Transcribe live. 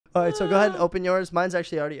All right, so go ahead and open yours. Mine's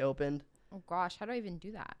actually already opened. Oh gosh, how do I even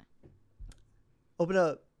do that? Open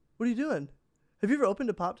up. What are you doing? Have you ever opened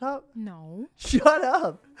a Pop Top? No. Shut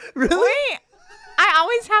up. Really? Wait, I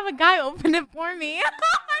always have a guy open it for me. I'm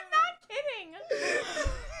not kidding.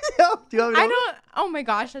 Yeah, do you want me to I don't. Oh my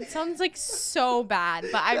gosh, that sounds like so bad,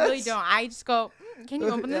 but I really don't. I just go, can you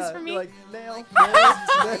open this for me? Like, mail,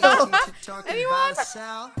 mail. Anyone?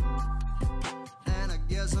 And I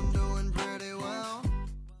guess I'm doing pretty well.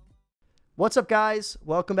 What's up, guys?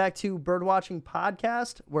 Welcome back to Birdwatching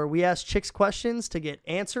Podcast, where we ask chicks questions to get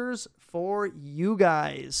answers for you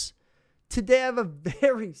guys. Today, I have a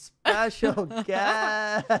very special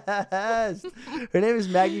guest. Her name is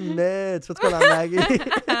Maggie Mitz. What's going on, Maggie?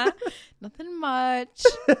 Nothing much.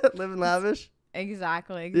 Living lavish?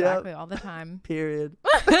 Exactly, Yep. all the time. Period.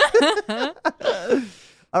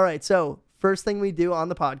 All right, so first thing we do on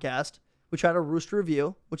the podcast, we try to roost a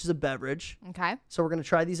review, which is a beverage. Okay. So we're going to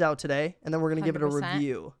try these out today, and then we're going to give it a 100%.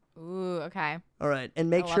 review. Ooh, okay. All right, and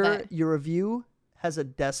make I love sure it. your review has a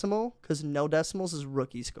decimal, because no decimals is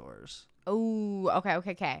rookie scores. Ooh,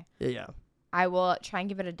 okay. Yeah. I will try and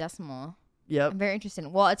give it a decimal. Yep. I'm very interested.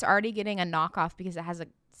 Well, it's already getting a knockoff because it has a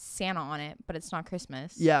Santa on it, but it's not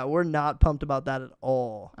Christmas. Yeah, we're not pumped about that at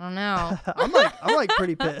all. I don't know. I'm like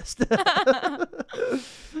pretty pissed.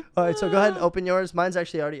 All right, so go ahead and open yours. Mine's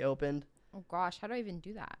actually already opened. Oh gosh, how do I even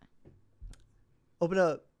do that? Open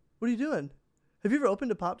up. What are you doing? Have you ever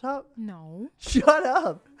opened a Pop Top? No. Shut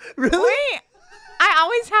up. Really? Wait, I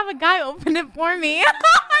always have a guy open it for me. I'm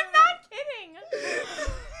not kidding.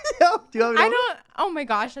 Yeah, do you want me to I open don't. Oh my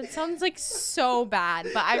gosh, that sounds like so bad,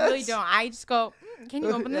 but I really don't. I just go, can you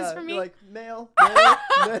it? open this Yeah, for you're me? like, mail.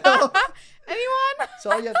 Mail. Anyone?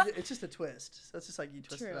 So all you have to do, it's just a twist. So it's just like you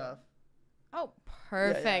twist True. it off. Oh,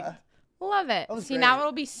 perfect. Yeah. Love it. That was See, now great.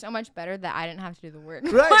 it'll be so much better that I didn't have to do the work.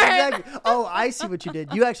 Right, exactly. Oh, I see what you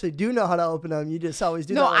did. You actually do know how to open them. You just always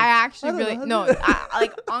do No, that. Like, I actually don't really know how no. to do it.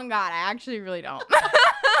 Like on God, I actually really don't.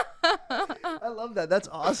 I love that. That's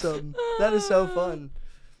awesome. That is so fun.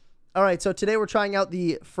 All right, so today we're trying out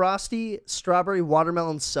the Frosty Strawberry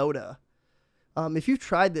Watermelon Soda. If you've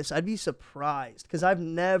tried this, I'd be surprised because I've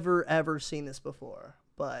never, ever seen this before.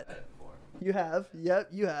 But you have. Yep,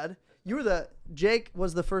 you had. Jake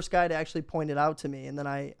was the first guy to actually point it out to me, and then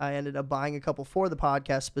I ended up buying a couple for the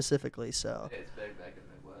podcast specifically. So It's big back in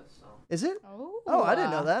the Midwest, so. is it? Oh, Oh, I didn't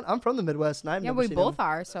know that. I'm from the Midwest, and I've Yeah, never we seen both them.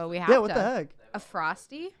 are, so we have Yeah, to. what the heck? A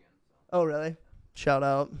Frosty? Oh, really? Shout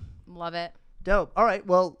out. Love it. Dope. All right,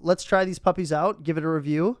 well, let's try these puppies out. Give it a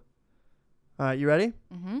review. All right, you ready?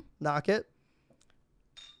 Mm-hmm. Knock it.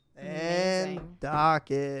 And Amazing. dock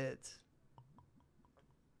it.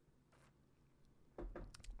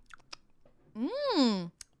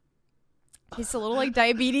 Mmm. Tastes a little like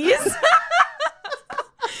diabetes.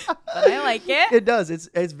 But I like it. It does.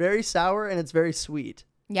 It's very sour and it's very sweet.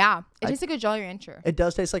 Yeah. It tastes like a Jolly Rancher. It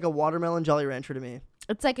does taste like a watermelon Jolly Rancher to me.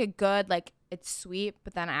 It's like a good, like, it's sweet,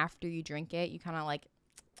 but then after you drink it, you kind of like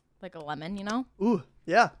a lemon, you know? Ooh,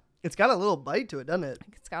 yeah. It's got a little bite to it, doesn't it?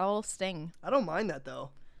 Like it's got a little sting. I don't mind that, though.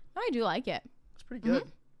 I do like it. It's pretty good.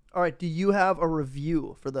 All right, do you have a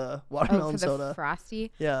review for the watermelon For the soda?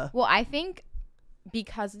 Frosty. Yeah. Well, I think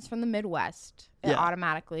because it's from the Midwest, it Yeah.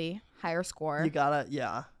 automatically higher score. You gotta,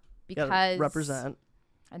 yeah. You gotta because represent.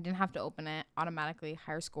 I didn't have to open it. Automatically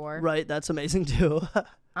higher score. Right, that's amazing, too. What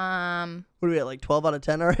are we at, like 12 out of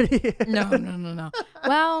 10 already? No.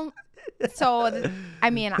 Well, so I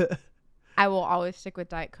mean, I will always stick with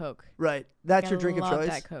Diet Coke. Right. That's your I drink of love choice?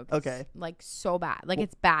 Diet Coke. Okay. It's, like so bad. Like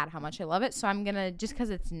it's bad how much I love it. So I'm gonna just because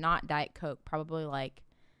it's not Diet Coke, probably like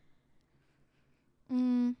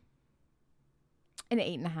an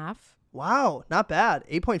 8.5. Wow, not bad.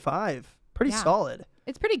 8.5. Pretty Yeah. solid.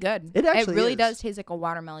 It's pretty good. It actually really is. does taste like a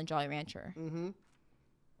watermelon Jolly Rancher. Mm-hmm.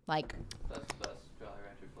 Like That's the best Jolly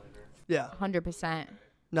Rancher flavor. Yeah. 100%.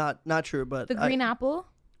 Not true, but The green apple?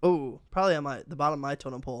 probably on the bottom of my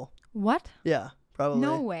totem pole. What? Yeah, probably.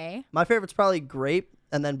 No way. My favorite's probably grape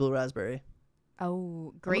and then blue raspberry.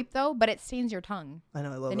 Oh, grape though, but it stains your tongue. I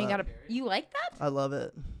know, I love Then you that. gotta. You like that? I love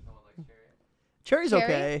it. No one likes cherry. Cherry's Cherry?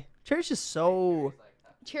 okay. Cherry's just so. It's like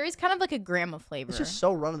that. Cherry's kind of like a grandma flavor. It's just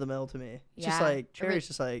so run of the mill to me. It's just Yeah, like very cherry's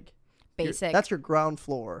just like basic. that's your ground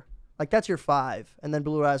floor. Like that's your 5, and then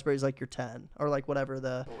blue raspberry's like your 10, or like whatever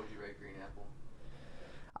the. What would you rate green apple?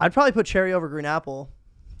 I'd probably put cherry over green apple.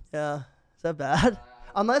 Yeah, is that bad?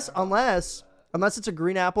 Unless it's a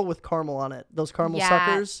green apple with caramel on it. Those caramel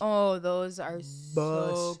suckers. Oh, those are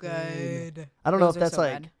so Bussin'. good. I don't know Those if are that's so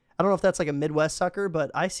like good. I don't know if that's like a Midwest sucker,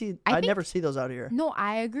 but I I never think- see those out here. No,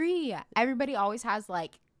 I agree. Everybody always has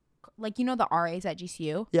like like, you know, the RAs at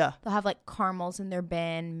GCU? Yeah. They'll have like caramels in their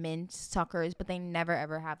bin, mint, suckers, but they never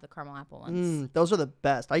ever have the caramel apple ones. Those are the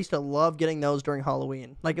best. I used to love getting those during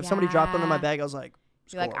Halloween. Like if somebody dropped one in my Yeah. bag, I was like,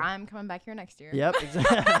 You're like, score. I'm coming back here next year. Yep,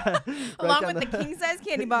 exactly. Along with the king size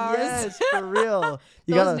candy bars. Yes, for real.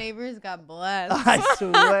 You Those gotta. neighbors got blessed. I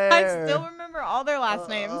swear. I still remember all their last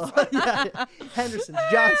names. Yeah. Henderson's,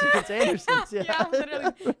 Johnson's, Anderson's. Yeah, Yeah,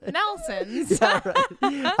 literally. Nelson's.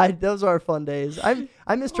 Yeah, right. Those are fun days. I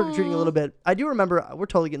miss trick or treating a little bit. I do remember. We're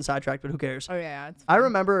totally getting sidetracked, but who cares? Oh, yeah. It's I fun.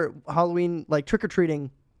 remember Halloween, like trick or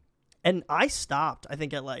treating, and I stopped. I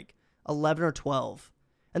think at like 11 or 12,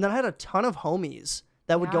 and then I had a ton of homies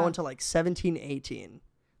that would go Yeah. into like 17, 18.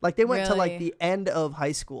 Like they went to like Really? the end of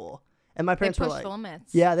high school, and my They parents were pushed like, the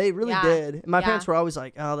limits. yeah, they really Yeah. did. And my Yeah. parents were always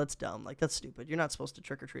like, oh, that's dumb. Like that's stupid. You're not supposed to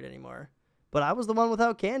trick or treat anymore. But I was the one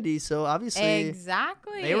without candy, so obviously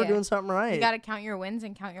Exactly. they were doing something right. You got to count your wins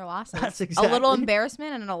and count your losses. That's A little exactly-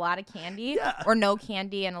 embarrassment and a lot of candy, Yeah. or no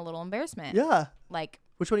candy and a little embarrassment. Yeah. Like,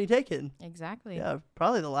 Which one are you taking? exactly. Yeah,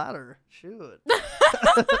 probably the latter. Shoot.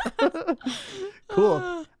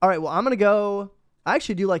 Cool. All right. Well, I'm gonna go. I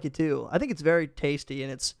actually do like it too. I think it's very tasty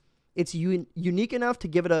and it's unique enough to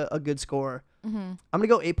give it a good score. Mm-hmm. I'm gonna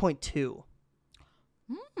go 8.2.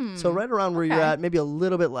 So right around where you're okay. at, maybe a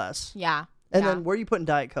little bit less. Yeah. And yeah. then where are you putting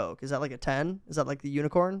Diet Coke? Is that like a 10? Is that like the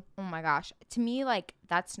unicorn? Oh my gosh. To me, like,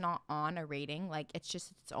 that's not on a rating. Like, it's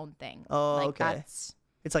just its own thing. Oh, like, okay. That's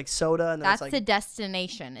It's like soda and then that's it's the like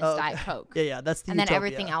destination is Oh, okay. Diet Coke. yeah, that's the And then utopia.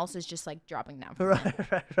 everything else is just like dropping down from it,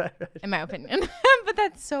 Right. in my opinion. But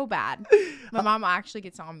that's so bad. My mom actually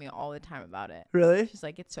gets on me all the time about it. Really? She's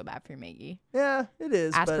like, it's so bad for you, Maggie. Yeah, it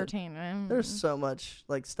is. But Aspartame. there's so much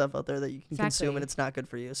like stuff out there that you can consume and Exactly. it's not good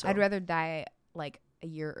for you. So I'd rather die like a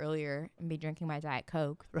year earlier and be drinking my Diet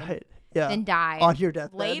Coke right. Yeah. than die On your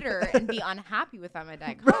deathbed. later and be unhappy with my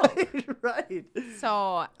Diet Coke. right.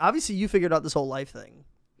 So Obviously, you figured out this whole life thing.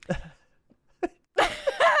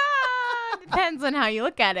 depends on how you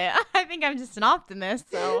look at it. I think I'm just an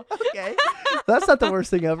optimist. So Okay. That's not the worst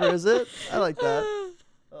thing ever, is it? I like that.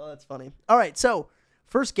 Oh, that's funny. All right. So,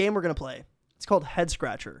 first game we're going to play. It's called Head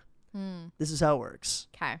Scratcher. This is how it works.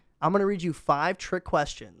 okay. I'm going to read you 5 trick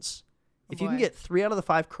questions. If you can boy. get 3 out of the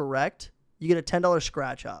 5 correct, you get a $10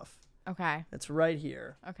 scratch off. Okay. It's right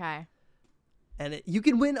here. Okay. And you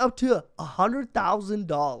can win up to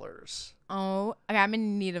 $100,000. Oh, okay, I'm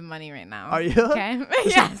in need of money right now. Are you? Okay.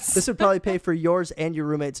 Yes. This would probably pay for yours and your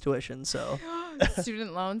roommate's tuition, so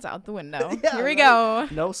Student loans out the window. Yeah, Here we right. go.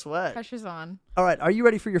 no sweat. Pressure's on. All right, are you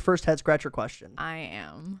ready for your first head scratcher question? I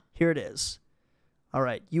am. Here it is. All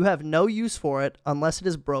right, you have no use for it unless it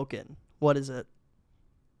is broken. What is it?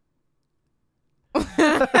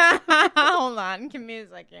 Hold on. Give me a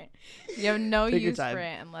second. You have no Take your use for time.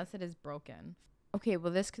 it unless it is broken. Okay,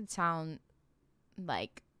 well, this could sound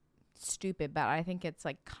like stupid, but I think it's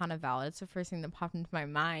like kind of valid. It's the first thing that popped into my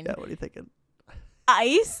mind. Yeah, what are you thinking?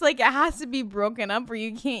 Ice, like it has to be broken up or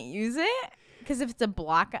you can't use it. Because if it's a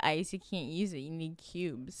block of ice, you can't use it. You need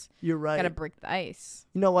cubes. You're right. Gotta break the ice.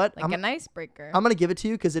 You know what? Like an icebreaker. I'm going to give it to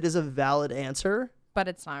you because it is a valid answer. But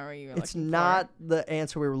it's not what you were It's looking not the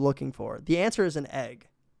answer we were looking for. The answer is an egg.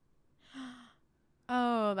 for.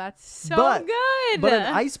 Oh, that's so But- good. But an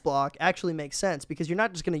ice block actually makes sense because you're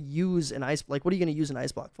not just going to use an ice. Like, what are you going to use an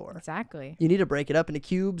ice block for? Exactly. You need to break it up into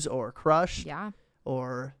cubes or crush Yeah.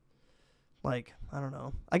 or, like, I don't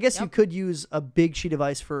know. I guess you Yep. could use a big sheet of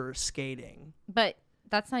ice for skating. But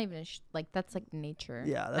that's not even like that's like nature.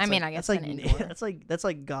 Yeah, that's I mean, like, I guess that's an like indoor. that's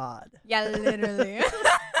like God. Yeah, literally.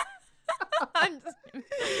 I'm just kidding.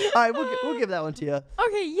 All right, we'll give that one to you.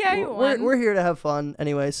 Okay, yeah, you won. We're here to have fun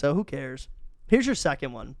anyway, so who cares? Here's your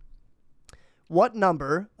second one. What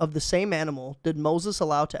number of the same animal did Moses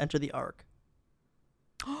allow to enter the ark?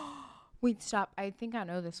 Wait, stop. I think I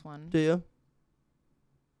know this one. Do you?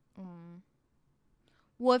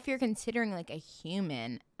 Well, if you're considering like a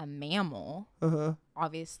human, a mammal, Uh-huh.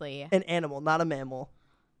 obviously. An animal, not a mammal.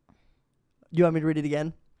 Do you want me to read it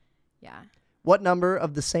again? Yeah. What number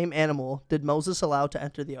of the same animal did Moses allow to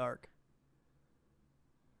enter the ark?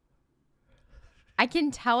 I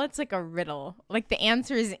can tell it's like a riddle. Like the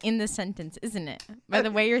answer is in the sentence, isn't it? By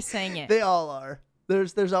the way you're saying it. They all are.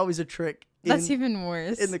 There's always a trick That's even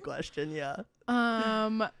worse. in the question, yeah.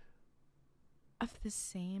 Of the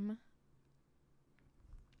same.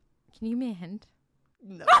 Can you give me a hint?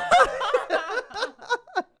 No.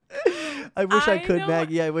 I wish I could, know-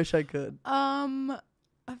 Maggie. I wish I could.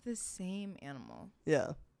 Of the same animal.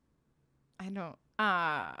 Yeah. I don't.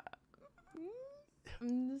 I'm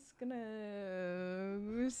just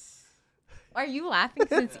gonna. Are you laughing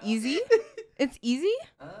because it's easy? It's easy?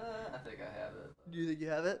 I think I have it. Do you think you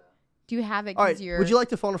have it? Do you have it? All 'cause right. you're... Would you like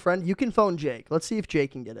to phone a friend? You can phone Jake. Let's see if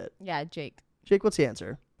Jake can get it. Yeah, Jake. Jake, what's the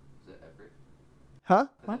answer? Is it every? Huh?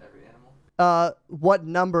 Is What? it every animal? What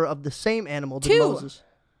number of the same animal did 2. Moses?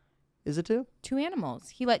 Is it 2? 2 animals.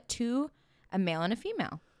 He let 2, a male and a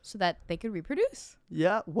female, so that they could reproduce.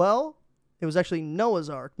 Yeah. Well, it was actually Noah's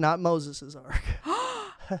Ark, not Moses' Ark.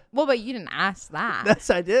 Well, but you didn't ask that. Yes,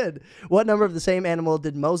 I did. What number of the same animal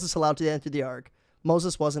did Moses allow to enter the ark?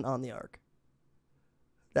 Moses wasn't on the ark.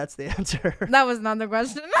 That's the answer. That was not the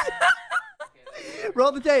question.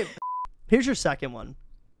 Roll the tape. Here's your second one.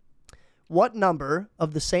 What number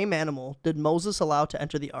of the same animal did Moses allow to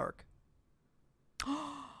enter the ark?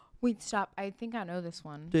 Wait, stop. I think I know this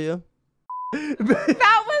one. Do you?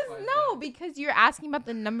 That was no, because you're asking about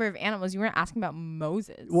the number of animals. You weren't asking about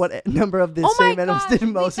Moses. What number of the Oh my same animals gosh, did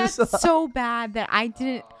wait, Moses allow? that's so bad that I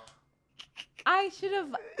didn't. I should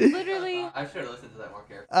have literally. I should have listened to that more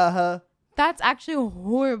carefully. Uh-huh. That's actually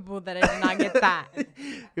horrible that I did not get that.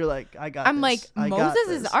 You're like, I got I'm this. like, I got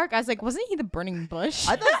Moses' this. ark. I was like, wasn't he the burning bush?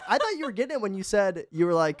 I thought you were getting it when you said you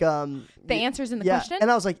were like the answer's in the yeah, question? and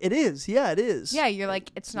I was like, it is. Yeah, it is. Yeah, you're like,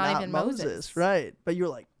 it's not even Moses. Right? But you were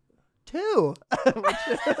like 2,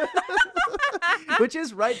 which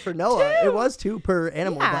is right for Noah. 2. It was 2 per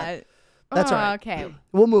animal. Yeah. But that's all right. Okay.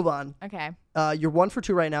 We'll move on. Okay. You're 1 for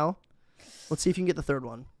 2 right now. Let's see if you can get the third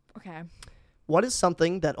one. Okay. What is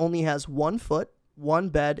something that only has 1 foot, 1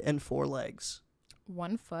 bed, and 4 legs?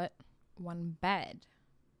 1 foot, 1 bed,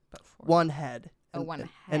 but 4. 1 head. Oh, and, 1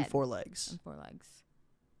 and head. 4 legs. And 4 legs.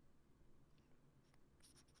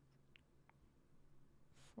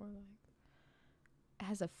 4 legs. It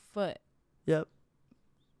has a foot, Yep.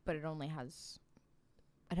 but it only has.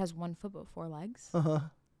 It has 1 foot but 4 legs.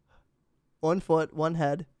 1 foot, 1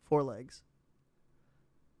 head, 4 legs.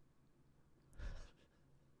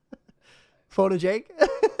 Photo Jake.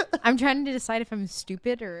 I'm trying to decide if I'm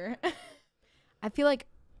stupid or. I feel like.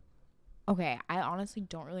 Okay, I honestly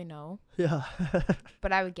don't really know, Yeah.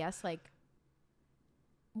 but I would guess like.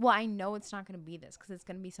 Well, I know it's not gonna be this because it's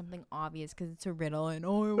gonna be something obvious because it's a riddle and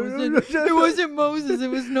it wasn't Moses, it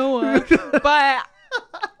was Noah. But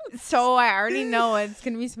so I already know it's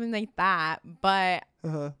gonna be something like that. But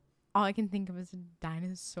Uh-huh. all I can think of is a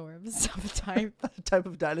dinosaur of some type, Type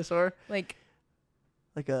of dinosaur, like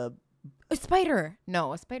like a. a spider.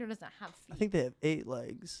 No, a spider doesn't have I feet think they have 8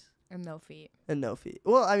 legs and no feet. and no feet.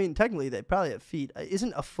 Well, I mean, technically they probably have feet.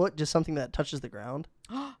 Isn't a foot just something that touches the ground?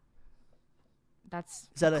 That's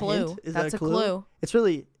Is that a a clue. hint? Is That's that a a clue. It's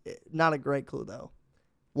really not a great clue though.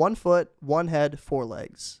 1 foot, 1 head, 4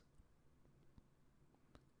 legs.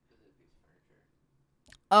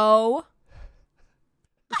 Oh.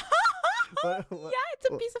 What, Yeah, it's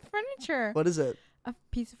a piece of furniture. what is it? A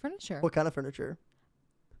piece of furniture. What kind of furniture?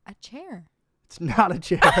 A chair. It's not a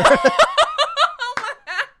chair.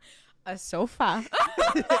 A sofa.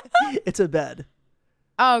 It's a bed.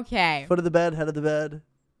 Okay. Foot of the bed, head of the bed.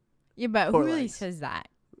 Yeah, but 4 who really legs. says that?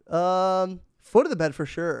 Foot of the bed for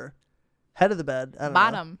sure. Head of the bed. I don't know.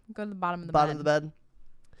 Bottom. Go to the bottom of the Bottom bed. of the bed.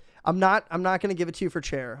 I'm not gonna give it to you for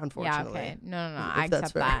chair, Yeah, unfortunately. okay. No. If I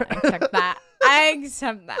that's accept that. fair. I accept that. I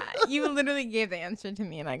accept that. You literally gave the answer to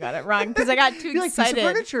me and I got it wrong because I got too You're like, piece of excited.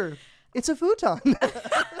 furniture. It's a futon. It's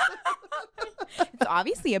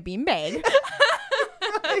obviously a beanbag.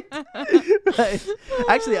 Right.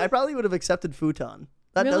 Actually, I probably would have accepted futon.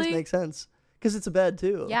 That does Really? make sense. Because it's a bed,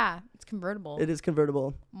 too. Yeah, it's convertible. It is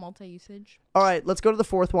convertible. Multi-usage. All right, let's go to the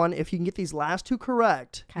fourth one. If you can get these last 2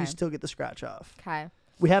 correct, you 'Kay. still get the scratch off. Okay.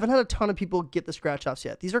 We haven't had a ton of people get the scratch offs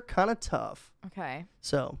yet. These are kind of tough. Okay.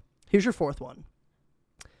 So here's your fourth one.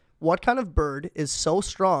 What kind of bird is so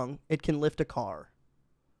strong it can lift a car?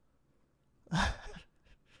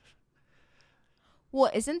 Well,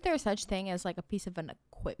 isn't there such thing as like a piece of an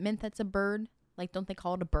equipment that's a bird? Like, don't they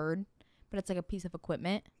call it a bird? But it's like a piece of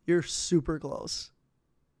equipment. You're super close.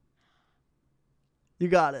 You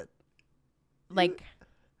got it. Like,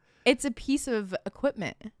 it's a piece of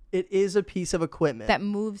equipment It is a piece of equipment. that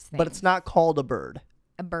moves things. but it's not called a bird.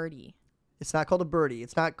 a birdie. It's not called a birdie.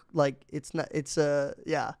 It's not like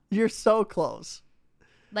yeah. You're so close.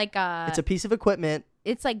 Like It's a piece of equipment.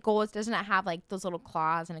 it's like goals. Doesn't it have like those little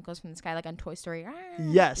claws and it goes from the sky like on Toy Story?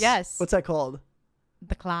 Yes. Yes. What's that called?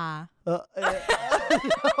 The claw. No.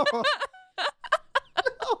 No.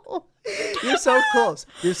 You're so close.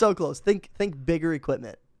 You're so close. Think bigger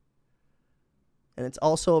equipment. And it's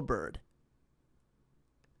also a bird.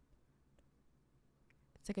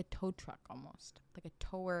 It's like a tow truck almost. Like a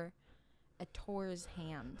tower's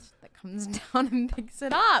hand that comes down and picks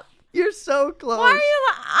it up. You're so close. Why are you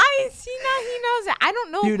I see now he knows it. I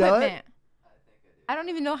don't know Do you know it? equipment. I don't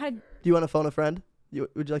even know how to Do you want to phone a friend?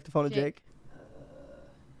 Would you like to phone a Jake. Jake?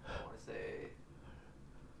 I want to say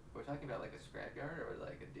talking about like a scrapyard or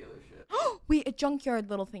like a dealership? Wait, a junkyard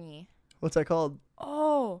little thingy. What's that called?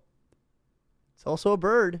 Oh. It's also a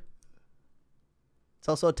bird. It's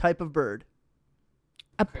also a type of bird.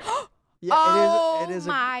 Yeah, Oh it is.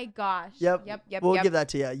 my gosh. Yep. We'll give that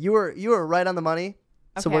to you. You were right on the money.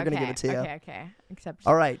 So we're gonna give it to you. Okay. Accept.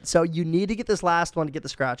 All right. So you need to get this last one to get the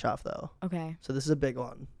scratch off, though. Okay. So this is a big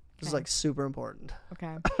one. This is like super important.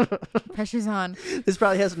 Okay. Pressure's on. This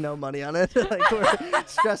probably has no money on it. Like we're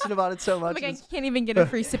stressing about it so much. Like I can't even get a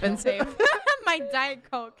free sip and save. My Diet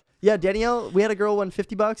Coke. Yeah, Danielle. We had a girl won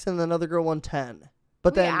 $50 and another girl won 10.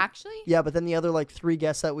 But Wait, then actually? Yeah, but then the other like 3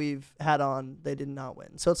 guests that we've had on, they did not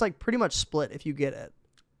win. So it's like pretty much split if you get it.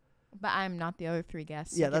 But I'm not the other 3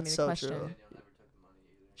 guests. Yeah, Give that's me the so question. true.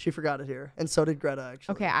 She forgot it here, and so did Greta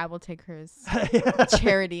actually. Okay, I will take hers. Yeah.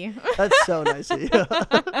 Charity. That's so nice of you.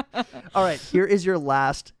 All right, here is your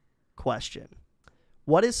last question.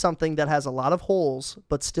 What is something that has a lot of holes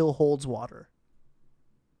but still holds water?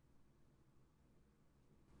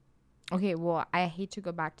 Okay, well, I hate to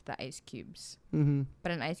go back to the ice cubes,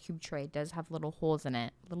 but an ice cube tray does have little holes in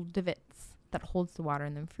it, little divots that holds the water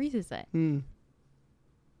and then freezes it.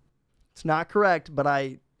 It's not correct, but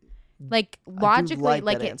like logically,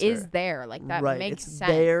 like it is there, like that Right, makes it's sense.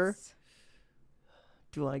 there.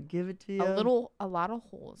 Do I give it to you? A lot of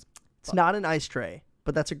holes. It's not an ice tray,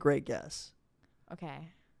 but that's a great guess. Okay.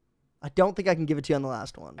 I don't think I can give it to you on the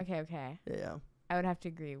last one. Okay. Yeah. I would have to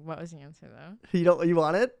agree. What was the answer though? You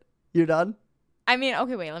want it? You're done? I mean,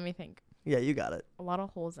 okay, wait, let me think. Yeah, you got it. A lot of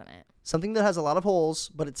holes in it. Something that has a lot of holes,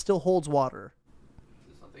 but it still holds water.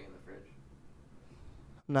 Is it something in the fridge?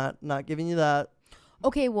 Not giving you that.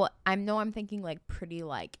 Okay, well, I'm thinking like pretty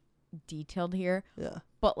like detailed here. Yeah.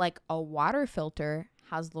 But like a water filter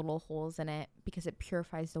has little holes in it because it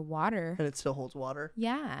purifies the water. And it still holds water.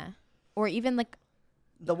 Yeah. Or even like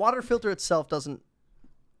The water filter itself doesn't,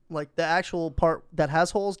 like the actual part that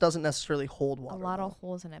has holes doesn't necessarily hold water. a lot of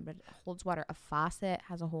holes in it, but it holds water. A faucet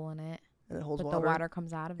has a hole in it, and it holds but water. the water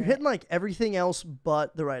comes out of You're it. hitting like everything else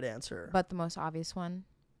but the right answer. But the most obvious one.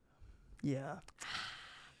 Yeah.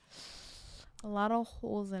 A lot of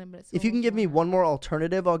holes in it, but it's. If you can give me one more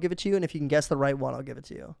alternative, I'll give it to you. And if you can guess the right one, I'll give it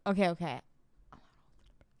to you. Okay.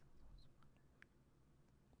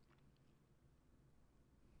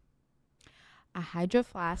 A hydro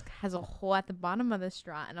flask has a hole at the bottom of the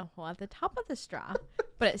straw and a hole at the top of the straw,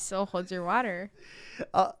 but it still holds your water.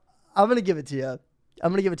 I'm going to give it to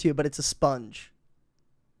you. But it's a sponge.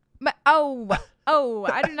 But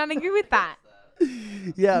I do not agree with that.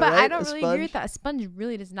 Yeah, but right? I don't A really sponge? agree with that. A sponge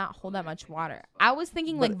really does not hold that much water. I was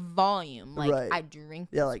thinking like volume, like Right. I drink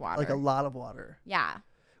Yeah, this water. like a lot of water. Yeah.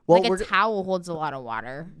 Well, like a towel holds a lot of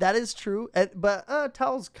water. That is true, but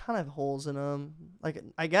towels kind of have holes in them. Like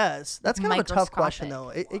I guess that's kind of a tough question, though.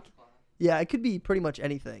 It could be pretty much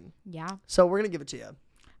anything. Yeah. So we're gonna give it to you.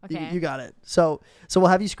 Okay. You got it. So we'll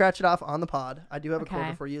have you scratch it off on the pod. I do have a Okay.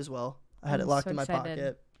 quarter for you as well. I had I'm it locked so in my excited.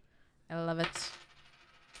 pocket. I love it.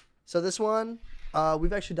 So this one,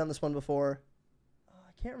 we've actually done this one before.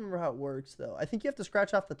 I can't remember how it works though. I think you have to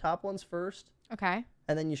scratch off the top ones first. Okay.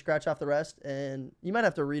 And then you scratch off the rest, and you might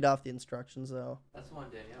have to read off the instructions though. That's the one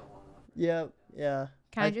Danielle won. Yeah.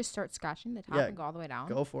 Can I just start scratching the top yeah, and go all the way down?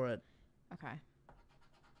 Go for it. Okay.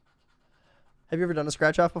 Have you ever done a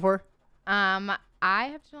scratch off before? I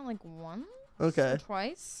have done like once. Okay. Or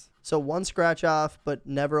twice. So one scratch off, but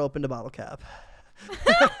never opened a bottle cap.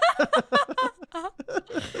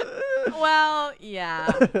 Well,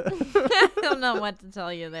 yeah. I don't know what to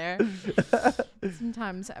tell you there.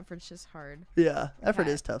 Sometimes effort's just hard. Yeah, effort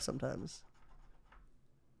Okay. is tough sometimes.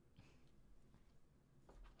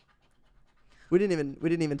 We didn't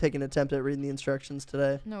even take an attempt at reading the instructions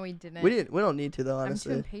today. No, we didn't. We don't need to though, I'm too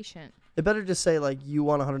honestly. impatient. It better just say like you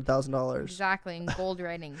won $100,000. Exactly, in gold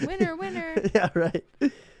writing. Winner, winner. Yeah, right.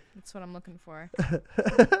 That's what I'm looking for.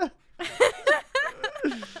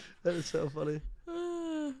 That is so funny.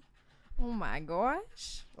 Oh my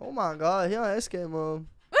gosh. Oh my god, yeah, this game.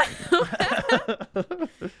 I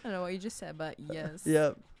don't know what you just said, but yes.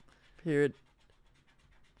 Yep. Period.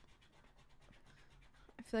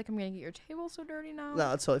 I feel like I'm going to get your table so dirty now.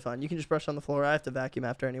 No, it's totally fine. You can just brush on the floor. I have to vacuum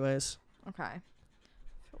after, anyways. Okay. I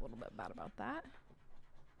feel a little bit bad about that.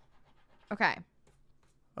 Okay.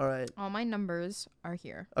 All right. All my numbers are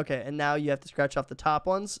here. Okay, and now you have to scratch off the top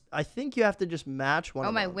ones. I think you have to just match one. Oh,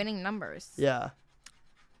 of my them. winning numbers. Yeah.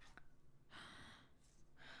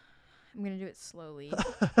 I'm going to do it slowly.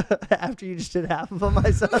 After you just did half of them,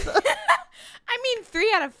 I said. I mean,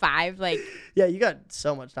 3 out of 5. Like, Yeah, you got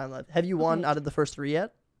so much time left. Have you won Okay. out of the first 3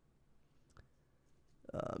 yet?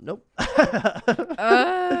 Nope. oh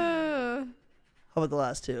How about the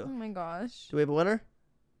last 2? my gosh. Do we have a winner?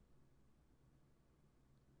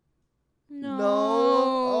 No.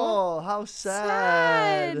 Oh, how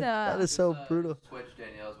sad. Sad. That is so brutal. Switch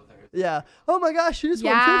Danielle's with her. Yeah. Oh my gosh, she just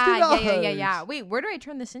won Yeah, $50. yeah. Wait, where do I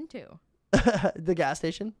turn this into? The gas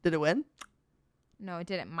station. Did it win? No, it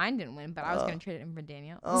didn't. Mine didn't win, but I was gonna trade it in for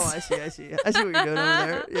Danielle. Oh, I see. I see what you're doing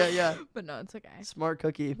over there. Yeah. But no, it's okay. Smart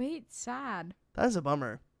cookie. Wait, sad. That is a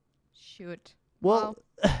bummer. Shoot. Well,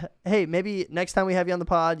 hey, maybe next time we have you on the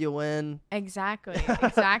pod, you'll win. Exactly.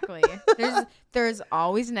 There's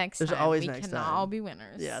always next time. There's always we next cannot time. all be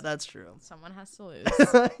winners. Yeah, that's true. Someone has to lose.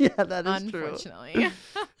 Yeah, that is true. Unfortunately.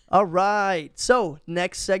 All right. So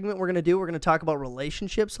next segment we're gonna talk about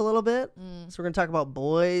relationships a little bit. So we're gonna talk about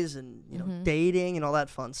boys and dating and all that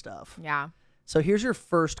fun stuff. Yeah. So here's your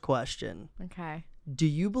first question. Okay. Do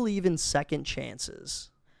you believe in second chances?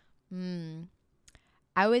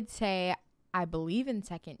 I would say I believe in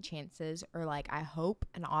second chances, or like I hope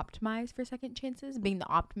and optimize for second chances, being the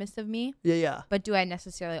optimist of me. Yeah. But do I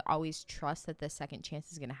necessarily always trust that the second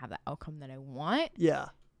chance is going to have the outcome that I want? Yeah.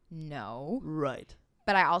 No. Right.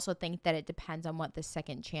 But I also think that it depends on what the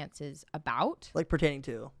second chance is about. Like pertaining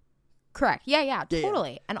to. Correct. Yeah, Yeah.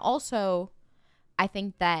 totally. And also, I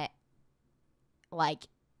think that like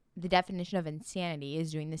the definition of insanity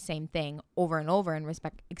is doing the same thing over and over and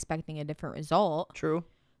expecting a different result. True.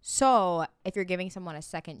 So if you're giving someone a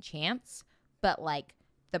second chance, but like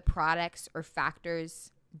the products or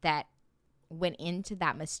factors that went into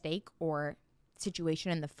that mistake or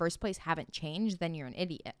situation in the first place haven't changed, then you're an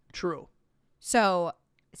idiot. True. So,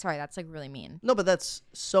 sorry, that's like really mean. No, but that's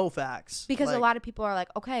so facts. Because like, a lot of people are like,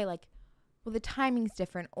 okay, like, well, the timing's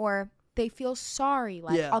different, or they feel sorry.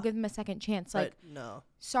 Like, Yeah. I'll give them a second chance. Like, no.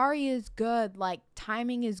 sorry is good. Like,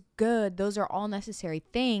 timing is good. Those are all necessary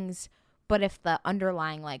things. But if the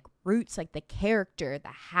underlying like roots, like the character, the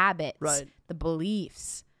habits, Right. the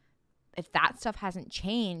beliefs, if that stuff hasn't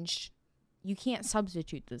changed, you can't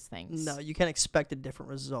substitute those things. No, you can't expect a different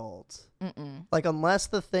result. Like, unless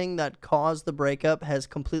the thing that caused the breakup has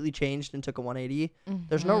completely changed and took a 180,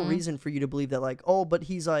 there's no reason for you to believe that, like, oh, but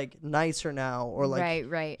he's, like, nicer now, or, like,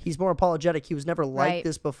 right. he's more apologetic. He was never like Right.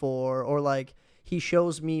 this before, or, like, he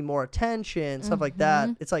shows me more attention, stuff like that.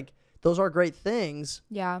 It's like, those are great things.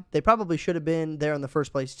 Yeah. They probably should have been there in the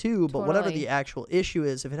first place, too, but whatever Totally. the actual issue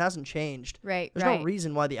is, if it hasn't changed, Right. there's no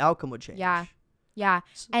reason why the outcome would change. Yeah.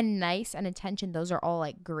 And nice and attention, those are all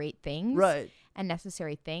like great things. Right. And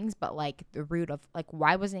necessary things, but like the root of like,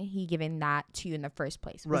 why wasn't he giving that to you in the first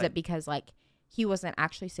place? Was Right. it because like he wasn't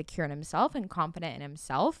actually secure in himself and confident in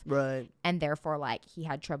himself, Right. and therefore like he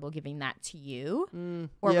had trouble giving that to you?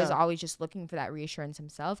 Or Or was always just looking for that reassurance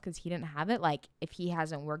himself because he didn't have it? Like if he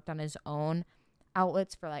hasn't worked on his own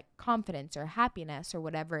outlets for like confidence or happiness or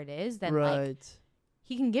whatever it is, then like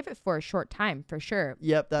he can give it for a short time for sure.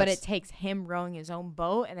 Yep. But it takes him rowing his own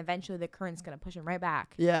boat, and eventually the current's going to push him right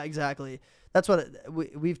back. Yeah, exactly. That's what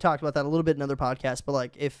we've talked about that a little bit in other podcasts. But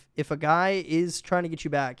like, if a guy is trying to get you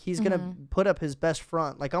back, he's gonna put up his best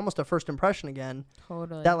front, like almost a first impression again.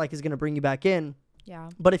 Totally. That like is gonna bring you back in. Yeah.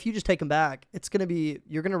 But if you just take him back, it's gonna be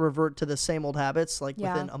you're gonna revert to the same old habits like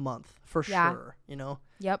Yeah. within a month for Yeah. sure. You know.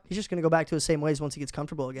 Yep. He's just gonna go back to his same ways once he gets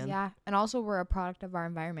comfortable again. Yeah. And also we're a product of our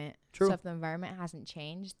environment. True. So if the environment hasn't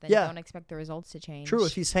changed, then Yeah. don't expect the results to change. True.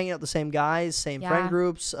 If he's hanging out with the same guys, same Yeah. friend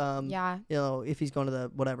groups, Yeah. you know, if he's going to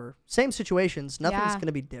the whatever, same situations, nothing's Yeah.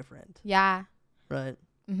 gonna be different. Yeah. Right.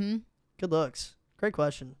 Mm-hmm. Good looks. Great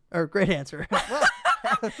question. Or great answer.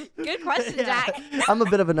 Good question, Yeah. Jack. I'm a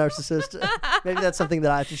bit of a narcissist. Maybe that's something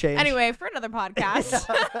that I have to change. Anyway, for another podcast.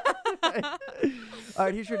 All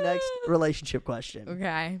right, here's your next relationship question.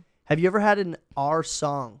 Okay. Have you ever had an R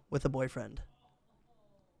song with a boyfriend?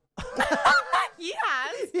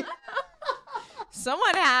 Yes.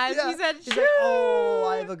 Someone has. Yeah. He said, He's like, oh,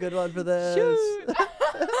 I have a good one for this.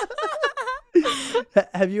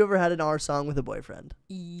 Have you ever had an R song with a boyfriend?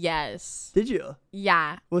 Yes. Did you?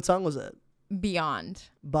 Yeah. What song was it? Beyond.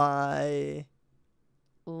 By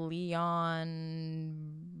Leon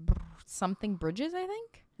something Bridges, I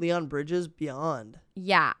think. Leon Bridges, Beyond.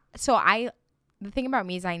 Yeah. So the thing about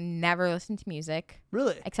me is I never listen to music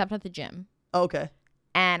Really? except at the gym. Oh, okay.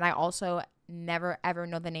 And I also never ever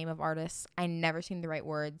know the name of artists. I never sing the right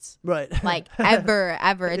words. Right. Like ever.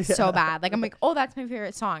 It's Yeah. so bad. Like I'm like, oh, that's my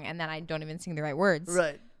favorite song, and then I don't even sing the right words.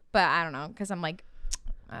 Right. But I don't know, because I'm like,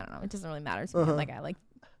 I don't know. It doesn't really matter to me. Uh-huh. Like I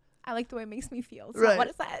like the way it makes me feel. It's Right. not what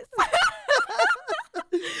it says.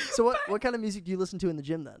 So what kind of music do you listen to in the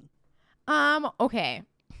gym then? Okay.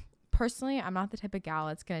 personally, I'm not the type of gal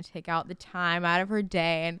that's going to take out the time out of her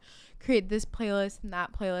day and create this playlist and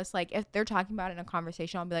that playlist. Like, if they're talking about it in a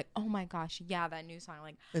conversation, I'll be like, oh my gosh, yeah, that new song.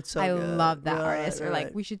 Like, It's so I good. love that Right, artist. Or right.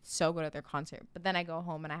 like, we should so go to their concert. But then I go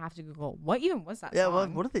home and I have to Google, what even was that Yeah,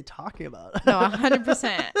 song? what are they talking about? No,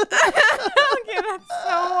 100%. Okay, that's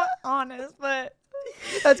so honest, but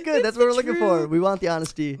That's good. That's It's what we're the looking for. truth. We want the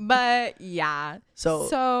honesty. yeah.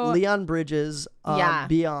 So Leon Bridges, Yeah.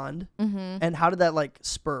 Beyond. Mm-hmm. And how did that like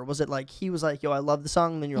spur? Was it like he was like, yo, I love the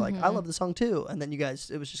song, and then you're like, I Mhm. love the song too, and then you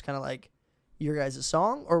guys, it was just kind of like your guys'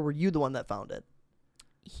 song, or were you the one that found it?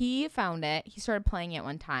 He found it. He started playing it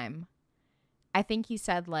one time. I think he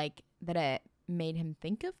said like that it made him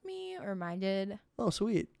think of me or reminded. Oh,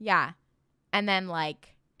 sweet. Yeah. And then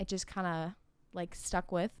like it just kind of like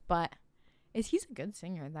stuck with, but he's a good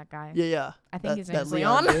singer, that guy. Yeah. I think his name's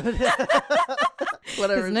Leon Leon. dude.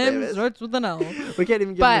 Whatever His his name name is. starts with an L. We can't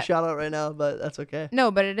even give him a But- shout out right now, but that's okay. No,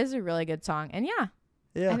 but it is a really good song. And yeah,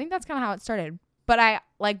 Yeah. I think that's kind of how it started. But I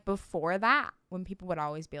like before that, when people would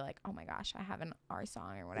always be like, "Oh my gosh, I have an R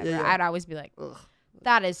song or whatever," Yeah. I'd always be like, Ugh,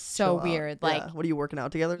 "That is so chill out. weird." Yeah. Like, What are you working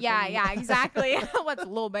out together? or yeah, something? yeah, exactly. What's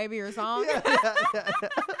Lil Baby or song? Yeah.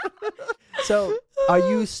 So, are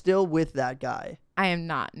you still with that guy? I am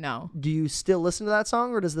not. No, Do you still listen to that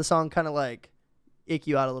song, or does the song kind of like ick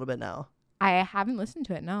you out a little bit now? I haven't listened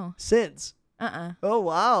to it. No. Since? Uh-uh. Oh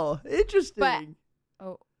wow, interesting.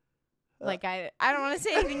 Like I don't want to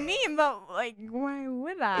say anything mean, but like, why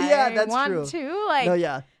would I? Yeah, that's want true. to like, No,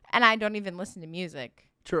 yeah, and I don't even listen to music.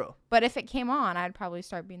 true. But if it came on, I'd probably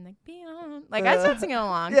start being like, Beyond. Like, I'd start singing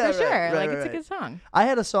along yeah, for sure. right, Like, right, it's right. a good song. I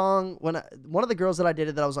had a song when one of the girls that I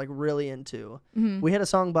dated that I was like really into. Mhm. We had a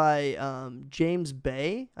song by James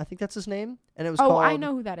Bay, I think that's his name, and it was Oh, called. I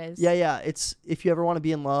know who that is. Yeah. It's If You Ever Want to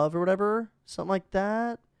Be in Love or whatever, something like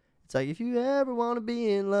that. It's like, if you ever want to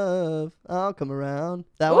be in love, I'll come around.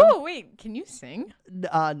 That one? Oh, wait. Can you sing?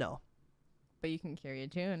 No. But you can carry a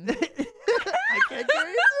tune. I can't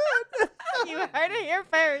carry it. You heard it here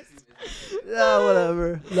first. No,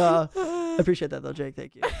 whatever. No. I appreciate that though, Jake.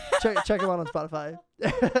 Thank you. Check him out on Spotify.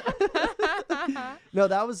 No,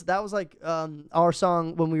 that was like our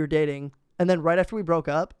song when we were dating. And then right after we broke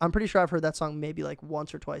up, I'm pretty sure I've heard that song maybe like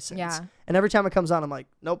once or twice since. Yeah. And every time it comes on, I'm like,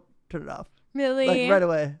 nope, turn it off. Really? Like right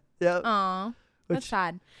away. Yeah. Aw. That's Which-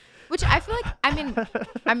 sad. Which I feel like, I mean,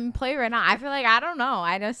 I'm playing right now. I feel like, I don't know.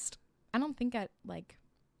 I don't think it's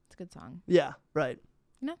a good song. Yeah, right.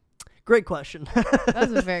 No. Great question. That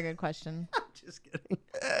was a very good question. Just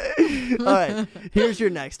kidding. All right. Here's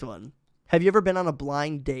your next one. Have you ever been on a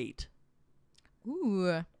blind date?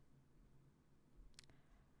 Ooh.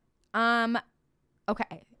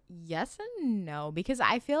 Okay. Yes and no, because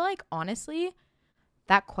I feel like honestly,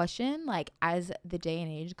 that question, like as the day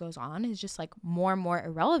and age goes on, is just like more and more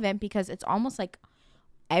irrelevant because it's almost like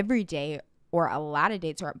every day or a lot of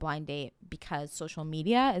dates are a blind date because social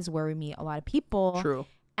media is where we meet a lot of people. True.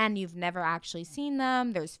 And you've never actually seen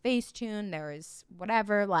them. There's Facetune, there's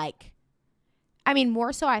whatever. Like, I mean,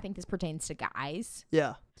 more so I think this pertains to guys.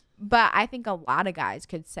 Yeah. But I think a lot of guys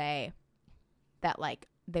could say that, like,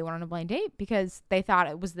 they went on a blind date because they thought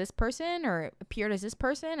it was this person or it appeared as this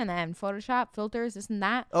person and then Photoshop, filters, this and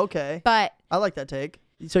that. Okay. But I like that take.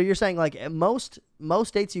 So you're saying like most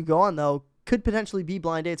dates you go on though could potentially be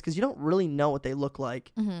blind dates because you don't really know what they look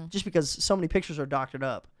like just because so many pictures are doctored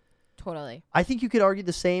up. totally. I think you could argue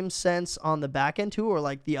the same sense on the back end too, or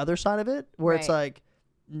like the other side of it, where it's Right. like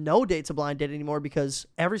no date's a blind date anymore because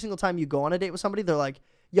every single time you go on a date with somebody, they're like,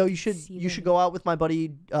 "Yo, you should go out with my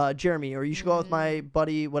buddy Jeremy, or you should go out with my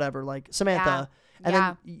buddy whatever, like Samantha." Yeah. And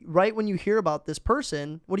Yeah. then right when you hear about this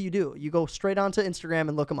person, what do? You go straight onto Instagram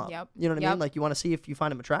and look them up. Yep. You know what I Yep. mean? Like you want to see if you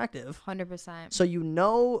find them attractive. 100%. So you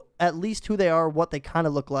know at least who they are, what they kind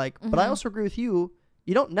of look like. But I also agree with you.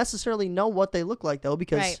 You don't necessarily know what they look like though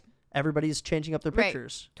because Right. everybody's changing up their Right.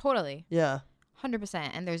 pictures. Totally. Yeah.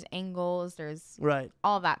 100%. And there's angles, there's Right.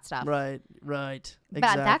 all that stuff. Right. But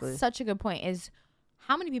Exactly. that's such a good point is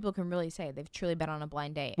how many people can really say they've truly been on a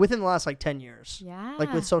blind date? Within the last like 10 years. Yeah.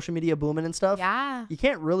 Like with social media booming and stuff. Yeah. You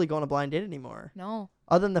can't really go on a blind date anymore. No.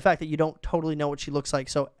 Other than the fact that you don't totally know what she looks like.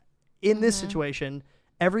 So in this situation,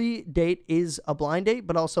 every date is a blind date,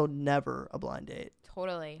 but also never a blind date.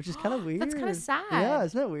 Totally. Which is kind of weird. That's kind of sad. Yeah,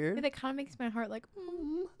 isn't that weird? That kind of makes my heart like,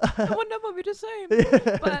 I would never be the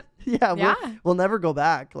same. But yeah, yeah. we'll never go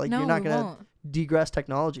back. Like no, you're not we gonna won't. degress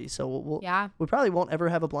technology, so Yeah. we probably won't ever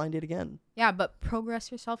have a blind date again. Yeah, but progress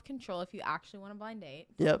your self-control if you actually want a blind date.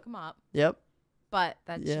 Don't Yep. Look them up. Yep. But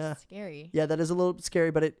that's Yeah. just scary. Yeah, that is a little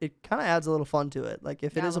scary, but it kind of adds a little fun to it. Like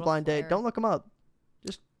if it Yeah, a is a little blind date, flair. don't look them up.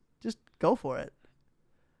 Just go for it.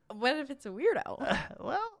 What if it's a weirdo?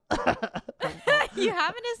 Well, You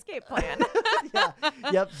have an escape plan. yeah,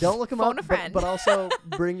 yep. Don't look him Phone up, a friend. but also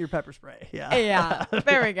bring your pepper spray. Yeah, Yeah.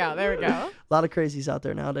 There we go. There we go. A lot of crazies out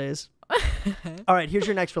there nowadays. All right, here's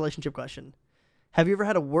your next relationship question. Have you ever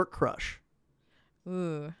had a work crush?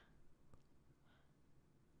 Ooh.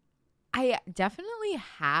 I definitely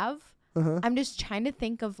have. Uh-huh. I'm just trying to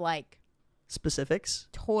think of like Specifics?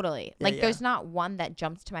 totally. Yeah, Like yeah. there's not one that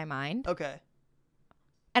jumps to my mind. Okay.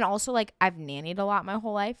 And also like I've nannied a lot my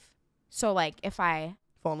whole life. So like if I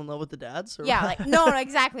Fall in love with the dads? Or yeah, what? like no,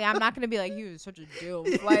 exactly. I'm not gonna be like you such a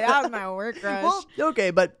dude. Like that was my work crush. Well,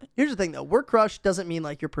 okay, but here's the thing though. Work crush doesn't mean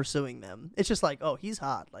like you're pursuing them. It's just like, oh, he's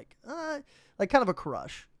hot. Like kind of a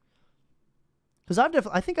crush. Because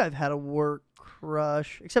I think I've had a work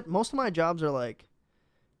crush, except most of my jobs are like,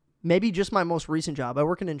 maybe just my most recent job. I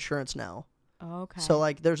work in insurance now. Okay. So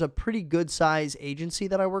like there's a pretty good size agency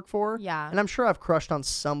that I work for. Yeah. And I'm sure I've crushed on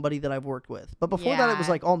somebody that I've worked with. But before that it was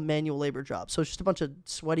Yeah. like all manual labor jobs. So it's just a bunch of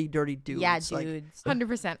sweaty, dirty dudes. Yeah, Like, dudes.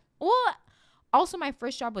 100%. Well, also my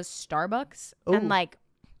first job was Starbucks. Ooh. And like,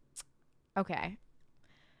 okay.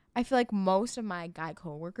 I feel like most of my guy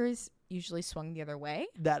coworkers usually swung the other way.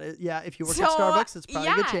 that is, yeah, if you work So, at Starbucks, it's probably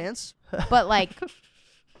a good yeah. chance. But like,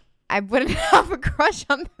 I wouldn't have a crush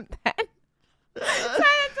on them then. Sorry,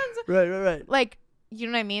 that sounds Right. like, you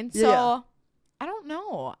know what I mean? Yeah, So, yeah. I don't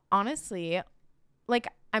know. Honestly, like,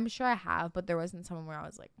 I'm sure I have, but there wasn't someone where I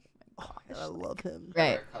was like, oh my gosh, I love him.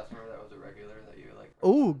 Right. A customer that was a regular that you like.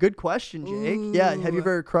 Oh, good question, Jake. Yeah, have you Ooh.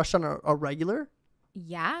 ever crushed on a regular?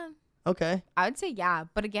 yeah, Okay. I would say yeah.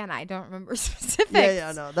 But again, I don't remember specifics.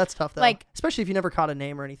 Yeah, no, that's tough though. Like- especially if you never caught a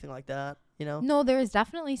name or anything like that, you know? No, there is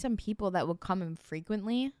definitely some people that would come in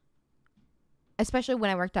frequently, especially when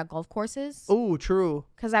I worked at golf courses. Oh, true.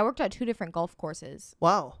 Because I worked at 2 different golf courses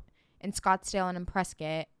Wow. in Scottsdale and in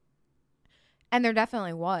Prescott. And there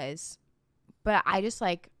definitely was. But I just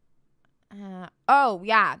like, oh,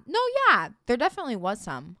 yeah. No, yeah. There definitely was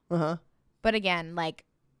some. Uh-huh. But again, like,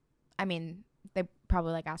 I mean, they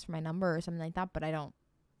probably like asked for my number or something like that, but I don't.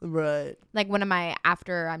 Right. Like, when am I,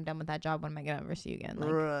 after I'm done with that job, when am I going to ever see you again? Like,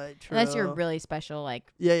 Right, true. unless you're really special,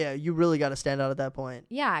 like, Yeah, you really got to stand out at that point.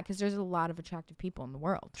 yeah, because there's a lot of attractive people in the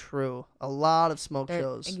world. True. A lot of smoke There-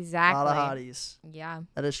 shows. exactly. A lot of hotties. Yeah.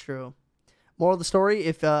 That is true. Moral of the story,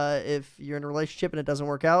 if you're in a relationship and it doesn't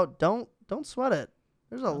work out, don't sweat it.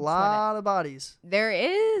 There's a Don't sweat lot of bodies. There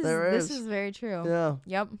is. There This is. is very true. Yeah.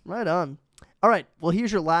 Yep. Right on. All right. Well,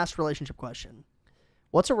 here's your last relationship question.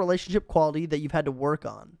 What's a relationship quality that you've had to work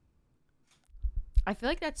on? I feel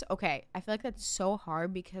like that's okay. I feel like that's so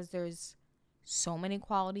hard because there's so many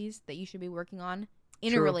qualities that you should be working on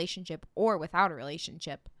in a True. relationship or without a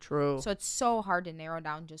relationship. True. So it's so hard to narrow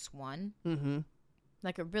down just one. Mm-hmm.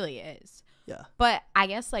 Like it really is. Yeah. But I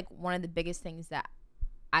guess like one of the biggest things that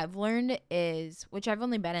I've learned is, which I've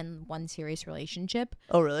only been in one serious relationship.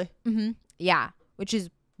 Oh, really? Mm-hmm. Yeah. Which is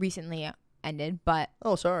recently ended, but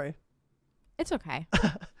Oh, sorry. it's okay.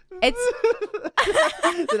 It's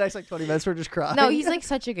The next like 20 minutes we're just crying. no, he's like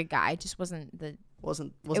such a good guy. It just wasn't the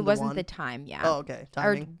wasn't it wasn't one? the time, yeah. Oh, okay.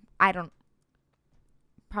 Timing. Or I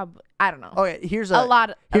don't know. Okay, here's a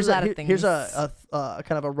lot of here's things. here's a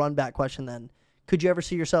kind of a run back question then. Could you ever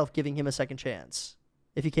see yourself giving him a second chance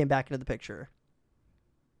if he came back into the picture?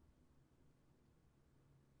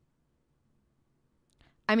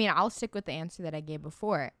 I mean, I'll stick with the answer that I gave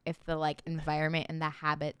before. If the like environment and the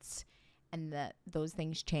habits and those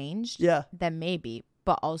things changed, Yeah. then maybe.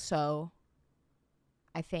 But also,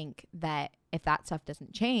 I think that if that stuff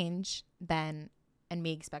doesn't change, then and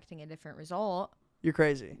me expecting a different result, You're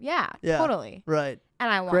crazy. yeah, Yeah. totally. Right. And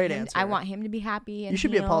I want Great him. answer. I want him to be happy. And You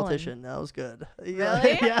should be a heal politician. That was good. Really?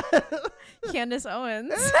 Yeah. and Candace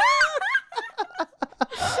Owens.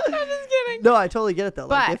 I'm just kidding. No, I totally get it though.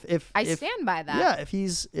 But like if I if, stand by that. yeah,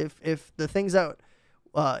 if the things that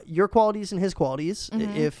your qualities and his qualities,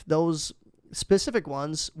 Mhm. if those specific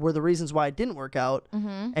ones were the reasons why it didn't work out,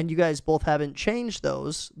 Mm-hmm. and you guys both haven't changed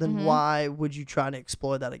those, then Mhm. why would you try to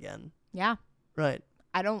explore that again? Yeah. Right.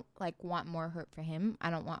 I don't like want more hurt for him. I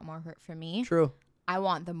don't want more hurt for me. True. I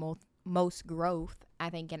want the most growth, I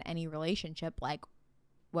think, in any relationship. Like,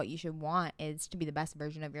 what you should want is to be the best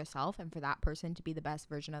version of yourself and for that person to be the best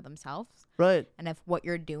version of themselves. Right. And if what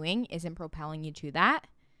you're doing isn't propelling you to that,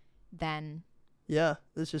 then Yeah.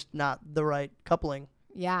 It's just not the right coupling,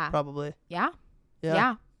 yeah. probably. Yeah. Yeah.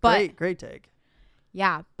 Yeah. But Great take.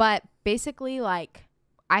 yeah. But basically, like,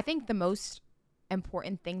 I think the most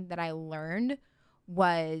important thing that I learned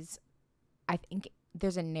was, I think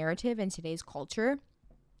there's a narrative in today's culture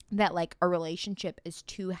that like a relationship is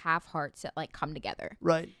two half hearts that like come together.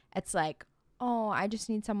 Right. It's like, oh, I just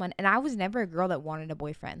need someone. And I was never a girl that wanted a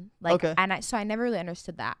boyfriend. Like, Okay. and so I never really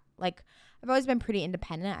understood that. Like, I've always been pretty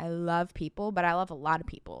independent. I love people, but I love a lot of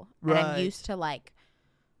people. And I'm Right. used to like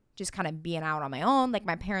just kind of being out on my own. Like,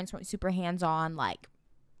 my parents weren't super hands on. Like,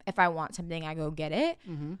 if I want something, I go get it.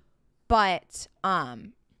 Mm-hmm. But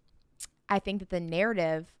I think that the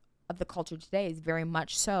narrative of the culture today is very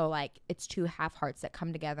much so like it's two half hearts that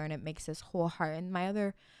come together and it makes this whole heart and my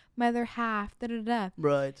other half. Da da da.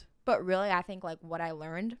 Right. But really, I think like what I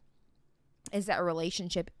learned is that a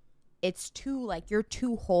relationship, it's two, like you're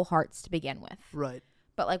two whole hearts to begin with. Right.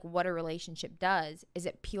 But like what a relationship does is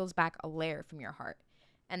it peels back a layer from your heart.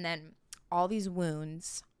 And then all these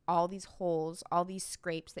wounds, all these holes, all these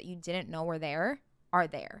scrapes that you didn't know were there are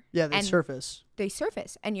there. Yeah, they And surface. They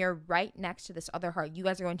surface and you're right next to this other heart. You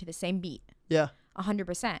guys are going to the same beat. Yeah.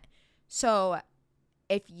 100%. So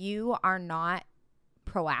if you are not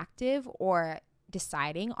proactive or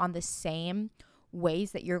deciding on the same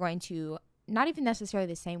ways that you're going to, not even necessarily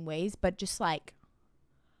the same ways, but just like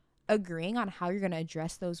agreeing on how you're going to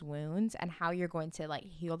address those wounds and how you're going to like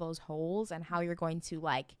heal those holes and how you're going to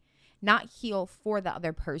like not heal for the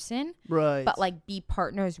other person, Right. but like be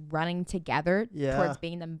partners running together Yeah. towards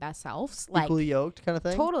being them best selves. Like Equally yoked kind of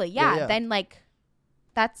thing. totally. Yeah. yeah. Then like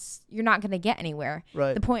you're not going to get anywhere.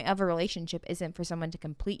 Right. The point of a relationship isn't for someone to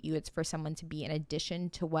complete you. It's for someone to be an addition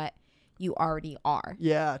to what you already are.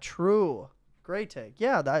 Yeah, true. Great take.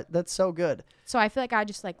 Yeah, that's so good. So I feel like I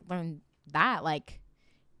just like learned that like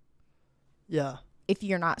Yeah. if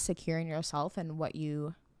you're not secure in yourself and what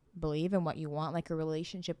you believe and what you want, like a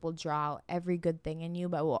relationship will draw out every good thing in you,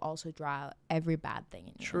 but will also draw out every bad thing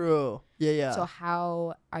in you. True. Yeah, yeah. So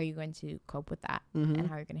how are you going to cope with that and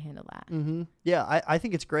how are you going to handle that? Mm-hmm. Yeah, I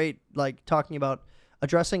think it's great, like, talking about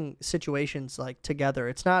addressing situations, like, together.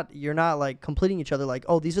 It's not, you're not, like, completing each other, like,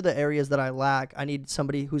 oh, these are the areas that I lack. I need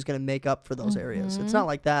somebody who's going to make up for those areas. It's not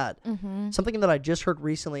like that. Something that I just heard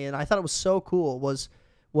recently, and I thought it was so cool, was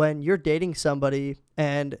when you're dating somebody,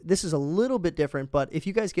 and this is a little bit different, but if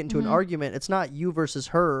you guys get into an argument, it's not you versus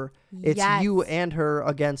her. It's Yes. you and her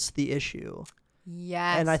against the issue.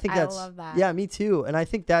 Yes. And I think that's, love that. yeah, me too. And I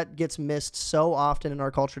think that gets missed so often in our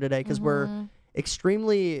culture today because we're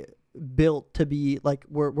extremely built to be like,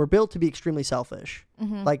 we're built to be extremely selfish.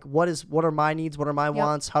 Like what are my needs? What are my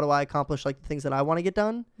wants? How do I accomplish like the things that I want to get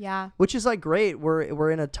done? Yeah. Which is like great.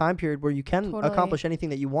 We're in a time period where you can Totally. accomplish anything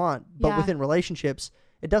that you want, but Yeah. within relationships,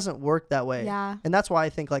 it doesn't work that way. Yeah. And that's why I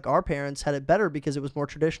think like our parents had it better because it was more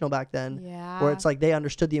traditional back then. Yeah. Where it's like they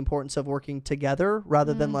understood the importance of working together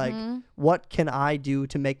rather than like, what can I do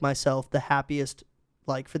to make myself the happiest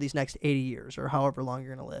like for these next 80 years or however long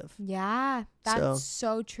you're going to live. Yeah, that's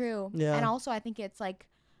so true. Yeah. And also I think it's like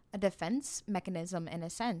a defense mechanism in a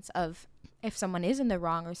sense of if someone is in the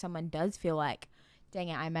wrong or someone does feel like, dang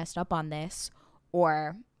it, I messed up on this,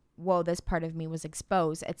 or whoa, this part of me was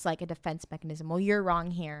exposed. It's like a defense mechanism. Well, you're wrong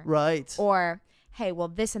here. Right. Or, hey, well,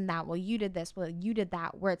 this and that. Well, you did this. Well, you did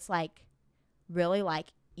that. Where it's like, really, like,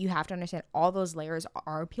 you have to understand all those layers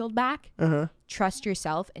are peeled back. Trust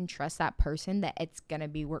yourself and trust that person that it's going to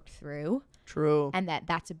be worked through. True. And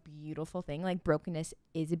that's a beautiful thing. Like, brokenness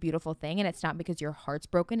is a beautiful thing. And it's not because your heart's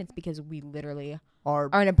broken. It's because we literally are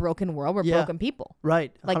in a broken world. We're broken people.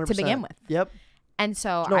 Right. 100%. Like, to begin with. Yep. And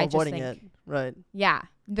so No I just avoiding think, it. Right. yeah,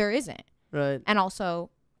 there isn't. Right. And also,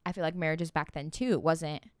 I feel like marriages back then, too, it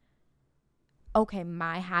wasn't, okay,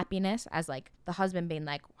 my happiness as, like, the husband being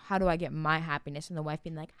like, how do I get my happiness? And the wife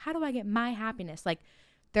being like, how do I get my happiness? Like,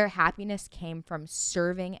 their happiness came from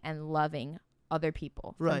serving and loving other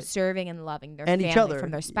people. From Right. serving and loving their And family, each other.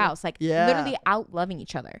 from their spouse. Like, Yeah. literally out loving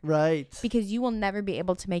each other. Right. Because you will never be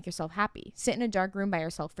able to make yourself happy. Sit in a dark room by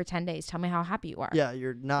yourself for 10 days. Tell me how happy you are. Yeah,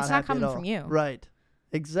 you're not It's happy not coming at all. from you. Right.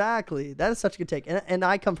 Exactly. That is such a good take. And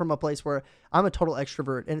I come from a place where I'm a total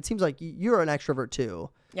extrovert, and it seems like you're an extrovert too.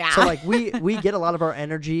 Yeah. So like we get a lot of our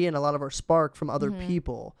energy and a lot of our spark from other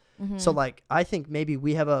people. So like I think maybe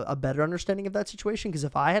we have a better understanding of that situation because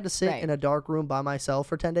if I had to sit Right. in a dark room by myself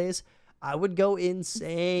for 10 days, I would go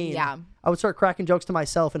insane. Yeah. I would start cracking jokes to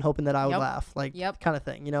myself and hoping that I would Yep. laugh, like Yep. kind of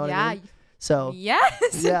thing. You know what Yeah. I mean? So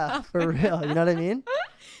Yes. yeah, for real. You know what I mean?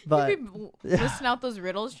 But You'd be listing out those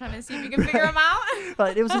riddles trying to see if you can figure them out.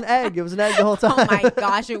 but it was an egg. It was an egg the whole time. Oh my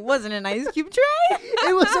gosh, it wasn't an ice cube tray.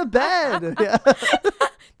 It was a bed. Yeah.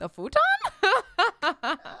 The futon?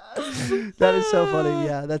 That is so funny.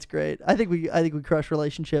 Yeah, that's great. I think we crush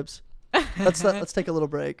relationships. Let's take a little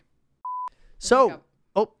break. So,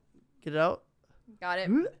 get it out. Got it.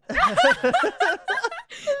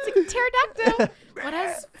 It's like a pterodactyl. What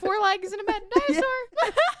has 4 legs and a bed? Dinosaur.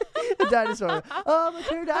 A dinosaur. A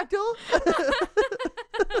pterodactyl.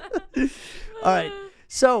 All right.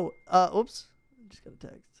 So, oops. just got a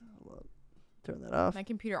text. Hold up. Turn that off. My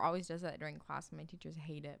computer always does that during class, and my teachers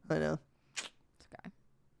hate it. I know. It's okay.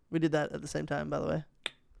 We did that at the same time, by the way.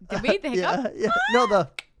 Did we? The hiccup? Yeah. No, the.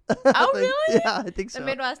 Oh, really? Yeah, I think so. The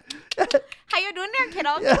Midwest. How you doing there,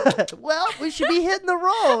 kiddo? Yeah. Well, we should be hitting the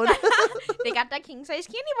road. They got that king size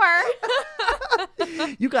candy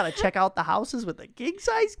bar. You gotta check out the houses with the king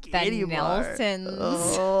size candy bar. Nelsons.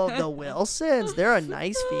 Oh, the Wilsons. They're a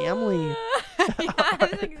nice family. Yeah,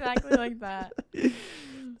 it's exactly like that.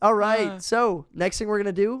 All right. So next thing we're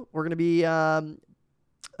gonna do, we're gonna be what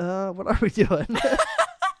are we doing?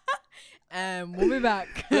 We'll be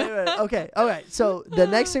back. Okay. All right. So the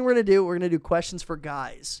next thing we're gonna do questions for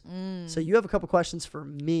guys. So you have a couple questions for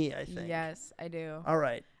me, I think. Yes, I do. All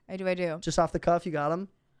right. I do. Just off the cuff, you got them?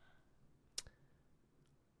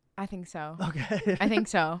 I think so. Okay. I think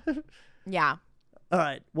so. Yeah. All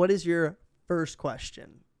right. What is your first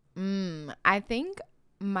question? I think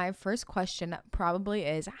my first question probably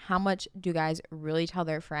is, how much do guys really tell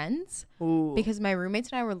their friends? Ooh. Because my roommates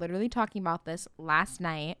and I were literally talking about this last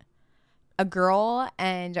night. A girl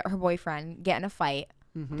and her boyfriend get in a fight.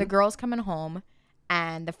 Mm-hmm. The girl's coming home,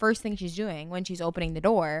 and the first thing she's doing when she's opening the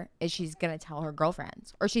door is she's going to tell her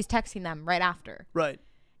girlfriends, or she's texting them right after. Right.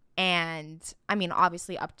 And I mean,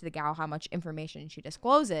 obviously up to the gal how much information she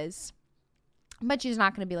discloses, but she's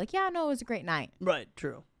not going to be like, yeah, no, it was a great night. Right.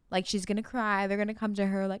 True. Like, she's going to cry. They're going to come to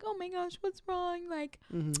her like, oh my gosh, what's wrong? Like,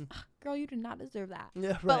 Mm-hmm. girl, you did not deserve that.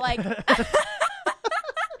 Yeah. Right. But like,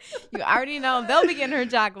 you already know they'll be getting her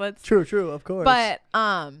chocolates. True. Of course. But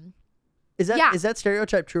Is that yeah. is that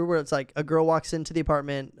stereotype true where it's like a girl walks into the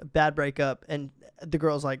apartment, bad breakup, and the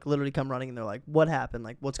girls like literally come running and they're like, what happened?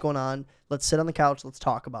 Like, what's going on? Let's sit on the couch. Let's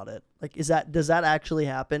talk about it. Like, does that actually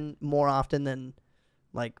happen more often than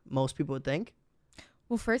like most people would think?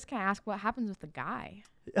 well, first, can I ask what happens with the guy?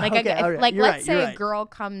 Like, Okay, all right. like You're let's right, you're say a right. girl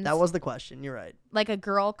comes. That was the question. You're right. like a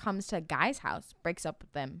girl comes to a guy's house, breaks up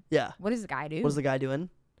with them. Yeah. What does the guy do? What is the guy doing?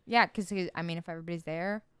 Yeah, because I mean, if everybody's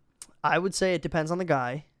there, I would say it depends on the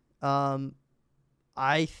guy.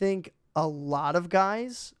 I think a lot of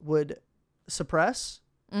guys would suppress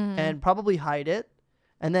and probably hide it.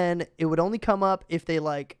 And then it would only come up if they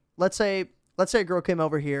like, let's say a girl came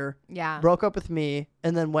over here, yeah, broke up with me,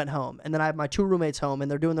 and then went home. And then I have my two roommates home and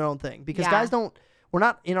they're doing their own thing. Because Yeah. guys we're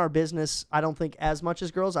not in our business, I don't think, as much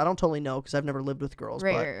as girls. I don't totally know because I've never lived with girls.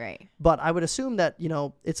 right, But I would assume that,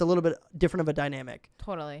 it's a little bit different of a dynamic.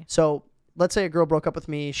 totally. So let's say a girl broke up with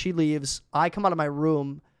me, she leaves, I come out of my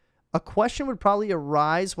room. A question would probably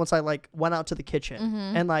arise once I like went out to the kitchen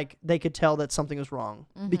and like they could tell that something was wrong.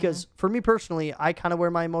 Because for me personally, I kind of wear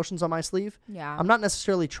my emotions on my sleeve. Yeah, I'm not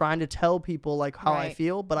necessarily trying to tell people like how I Right,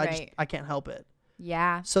 feel, but right. I can't help it.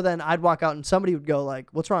 yeah, So then I'd walk out and somebody would go like,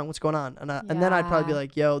 "What's wrong? What's going on?" And then I'd probably be Yeah.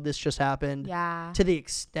 like, "Yo, this just happened." yeah, To the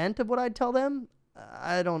extent of what I'd tell them,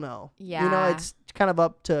 I don't know. Yeah. It's kind of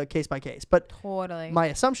up to case by case. But totally. my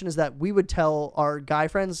assumption is that we would tell our guy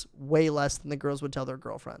friends way less than the girls would tell their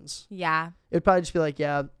girlfriends. yeah, It'd probably just be like,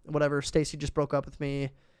 yeah, whatever. Stacy just broke up with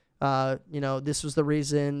me. This was the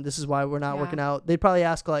reason. This is why we're not Yeah. working out. They'd probably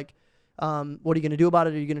ask like, what are you going to do about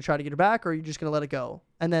it? Are you going to try to get her back, or are you just going to let it go?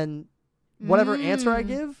 And then whatever answer I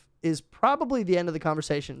give is probably the end of the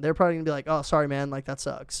conversation. They're probably going to be like, oh, sorry, man. Like, that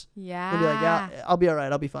sucks. yeah. They'd be like, yeah, I'll be all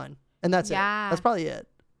right. I'll be fine. And that's it. Yeah. That's probably it.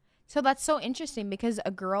 So that's so interesting because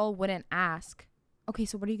a girl wouldn't ask, okay,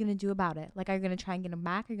 so what are you gonna do about it? Like, are you gonna try and get him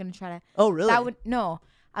back? Are you gonna try to? Oh, really? No.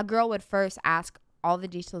 A girl would first ask all the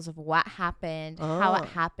details of what happened, how Oh. it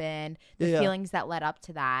happened, the Yeah. feelings that led up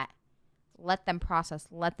to that. Let them process.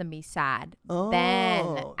 Let them be sad. Oh.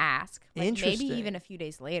 Then ask. Like, maybe Interesting. even a few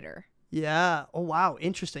days later. Yeah. Oh, wow.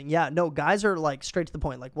 Interesting. Yeah. No, guys are like straight to the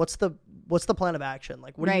point. Like, what's the plan of action?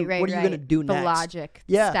 Like, what are you gonna do the next? logic.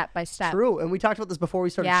 Yeah, Step by step. True. And we talked about this before we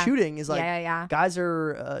started Yeah. shooting. Is like yeah. guys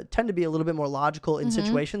are tend to be a little bit more logical in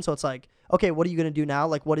situations. So it's like, okay, what are you gonna do now?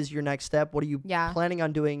 Like, what is your next step? What are you Yeah. planning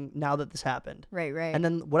on doing now that this happened? Right. And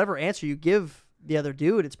then whatever answer you give the other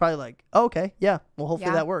dude, it's probably like, oh, okay, yeah. Well, hopefully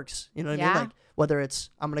Yeah. that works. You know what I Yeah. mean? Like, whether it's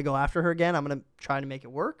I'm gonna go after her again, I'm gonna try to make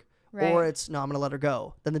it work. Right. Or it's no, I'm gonna let her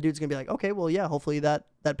go. Then the dude's gonna be like, okay, well, yeah, hopefully that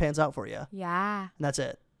pans out for you, Yeah. and that's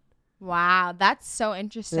it. Wow, that's so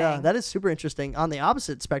interesting. Yeah, that is super interesting. On the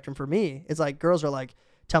opposite spectrum for me, it's like girls are like,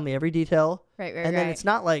 tell me every detail, right. and then it's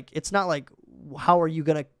not like how are you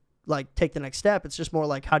gonna like take the next step? It's just more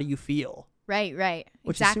like how do you feel, right.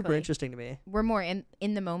 which exactly. is super interesting to me. We're more in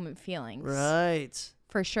the moment feelings, Right.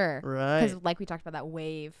 for sure. Right. Because like we talked about that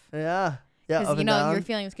wave. Yeah. Yeah. Because Up and down. your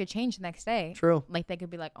feelings could change the next day. True. Like they could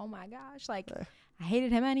be like, oh my gosh, like I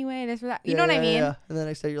hated him anyway, this or that. You know what I mean? Yeah. And the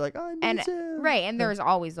next day you're like, oh, I miss him. Right, and there's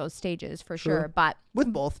always those stages for Sure. sure, but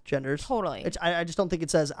With both genders. totally. I just don't think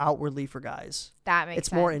it says outwardly for guys. That makes sense.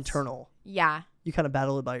 It's more internal. Yeah. You kind of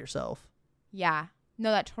battle it by yourself. Yeah.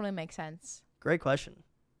 No, that totally makes sense. Great question.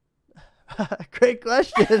 Great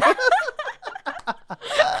question.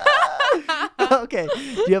 Okay.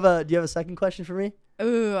 Do you have a second question for me?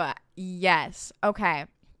 Ooh, yes. Okay.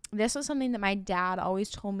 This was something that my dad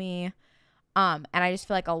always told me. And I just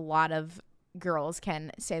feel like a lot of girls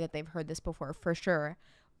can say that they've heard this before for sure.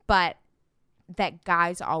 But that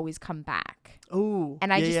guys always come back. Ooh.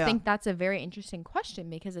 And I just think that's a very interesting question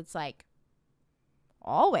because it's like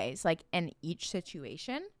always, like in each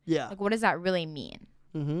situation. Yeah. Like what does that really mean?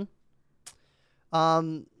 Mm-hmm.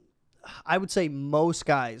 I would say most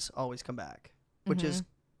guys always come back, which is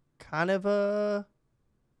kind of a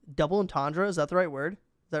double entendre. Is that the right word?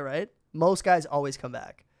 Is that right? Most guys always come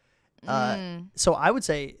back. So I would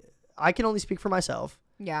say I can only speak for myself.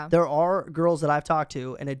 Yeah. There are girls that I've talked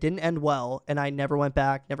to and it didn't end well and I never went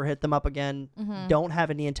back, never hit them up again, don't have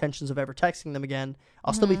any intentions of ever texting them again.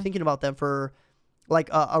 I'll still be thinking about them for like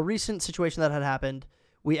a recent situation that had happened.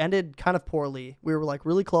 We ended kind of poorly. We were like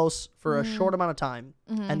really close for a short amount of time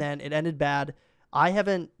and then it ended bad. I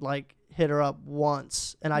haven't like hit her up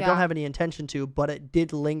once and I don't have any intention to, but it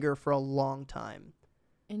did linger for a long time.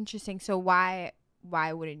 Interesting. So why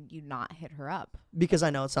wouldn't you not hit her up? Because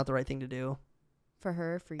I know it's not the right thing to do. For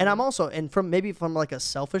her, for you. And I'm also, and from like a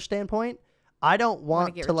selfish standpoint, I don't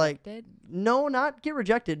want to like, no, not get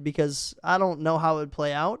rejected because I don't know how it would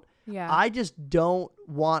play out. Yeah. I just don't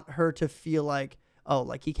want her to feel like, oh,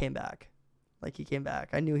 like he came back. Like he came back.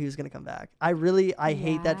 I knew he was going to come back. I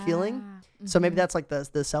hate that feeling. So maybe that's like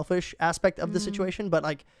the selfish aspect of the situation. But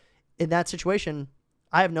like in that situation,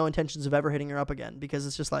 I have no intentions of ever hitting her up again because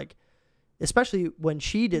it's just like, especially when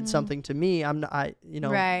she did something to me, what am I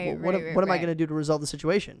going to do to resolve the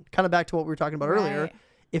situation? Kind of back to what we were talking about earlier.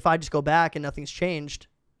 If I just go back and nothing's changed,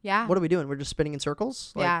 what are we doing? We're just spinning in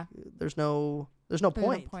circles? Like, there's no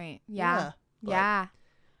point. Yeah.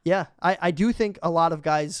 I do think a lot of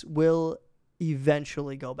guys will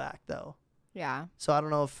eventually go back though. Yeah. So I don't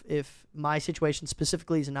know if my situation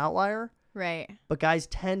specifically is an outlier. Right. But guys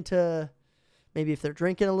tend to, maybe if they're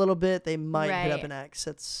drinking a little bit, they might hit up an ex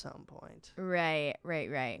at some point. Right.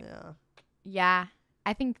 Yeah. Yeah.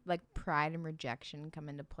 I think like pride and rejection come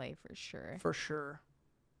into play for sure. For sure.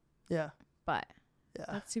 Yeah. But yeah,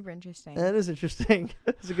 that's super interesting. That is interesting.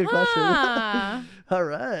 That's a good question. All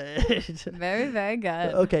right. Very, very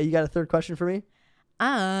good. Okay, you got a third question for me?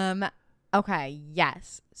 Okay,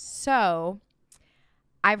 yes. So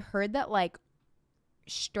I've heard that like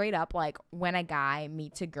straight up, like when a guy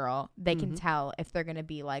meets a girl, they can tell if they're gonna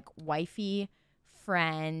be like wifey,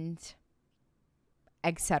 friend,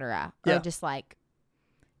 etc. Or just like,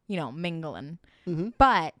 mingling.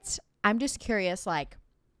 But I'm just curious, like,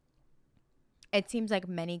 it seems like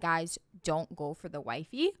many guys don't go for the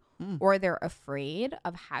wifey or they're afraid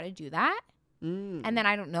of how to do that. And then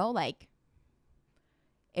I don't know, like,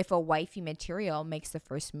 if a wifey material makes the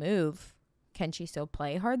first move, can she still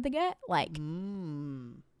play hard to get? Like,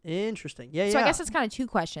 interesting. Yeah. So I guess it's kind of two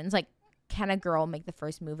questions. Like, can a girl make the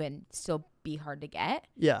first move and still be hard to get?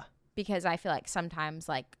 Yeah. Because I feel like sometimes,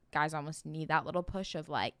 like, guys almost need that little push of,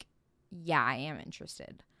 like, yeah, I am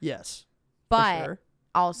interested. Yes. But sure.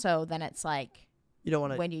 Also, then it's like, you don't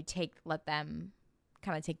want to, when you let them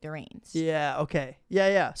kind of take the reins. Yeah. Okay.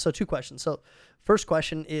 Yeah. So two questions. So first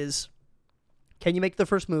question is, can you make the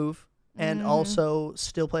first move and also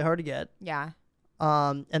still play hard to get? Yeah.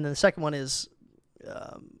 And then the second one is,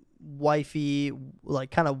 wifey,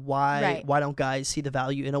 like kind of why don't guys see the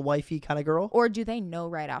value in a wifey kind of girl? Or do they know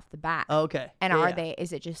right off the bat? Okay. And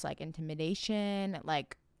is it just like intimidation?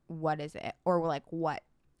 Like, what is it? Or like what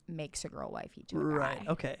makes a girl wifey to a guy?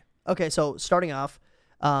 Right. Okay. So starting off,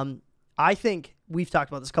 I think we've talked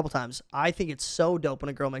about this a couple times. I think it's so dope when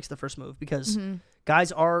a girl makes the first move because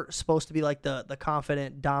guys are supposed to be like the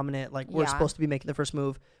confident, dominant, like we're supposed to be making the first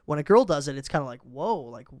move. When a girl does it, it's kind of like, whoa,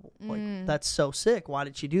 like that's so sick. Why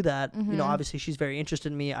did she do that? Obviously she's very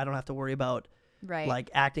interested in me. I don't have to worry about like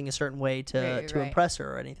acting a certain way to impress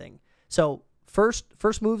her or anything. So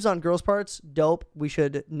first moves on girls' parts, dope. We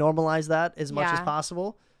should normalize that as much as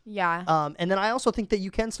possible. Yeah. And then I also think that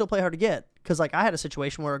you can still play hard to get because like I had a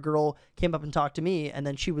situation where a girl came up and talked to me and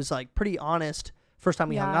then she was like pretty honest first time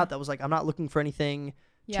we hung out. That was like, I'm not looking for anything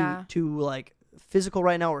too like physical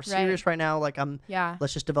right now or serious right now. Like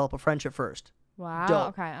let's just develop a friendship first. Wow.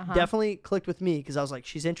 Dope. Okay. Definitely clicked with me because I was like,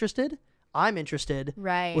 she's interested. I'm interested.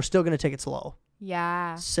 Right. We're still going to take it slow.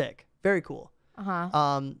 Yeah. Sick. Very cool.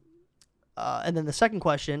 And then the second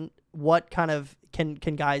question, what kind of can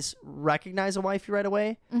guys recognize a wifey right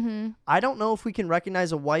away? Mm-hmm. I don't know if we can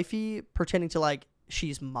recognize a wifey pretending to like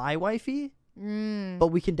she's my wifey, but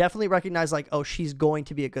we can definitely recognize like, oh, she's going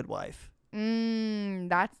to be a good wife.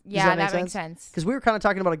 That make makes sense. Because we were kind of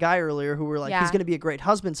talking about a guy earlier who were like, he's going to be a great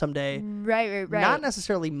husband someday. Right. Not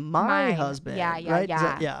necessarily my husband. Yeah. Right?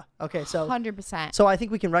 Yeah. Okay. So 100%. So I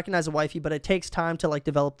think we can recognize a wifey, but it takes time to like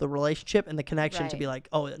develop the relationship and the connection to be like,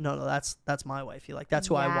 oh no, that's my wifey. Like that's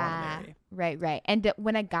who I want to marry. Right. And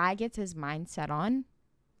when a guy gets his mind set on,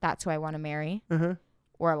 that's who I want to marry,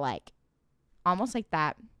 or like almost like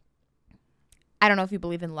that. I don't know if you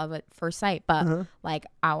believe in love at first sight, but like,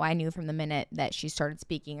 oh, I knew from the minute that she started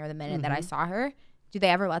speaking or the minute that I saw her. Do they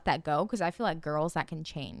ever let that go? Because I feel like girls, that can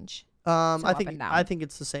change. I think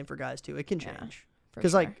it's the same for guys too. It can change.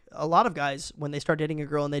 Because like a lot of guys, when they start dating a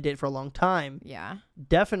girl and they date for a long time,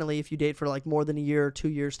 definitely if you date for like more than a year, 2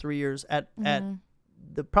 years, 3 years, at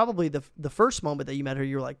probably the first moment that you met her,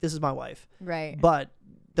 you were like, this is my wife. Right. But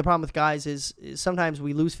the problem with guys is sometimes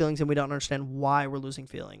we lose feelings and we don't understand why we're losing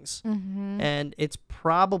feelings. And it's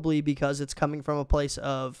probably because it's coming from a place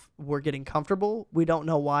of we're getting comfortable. We don't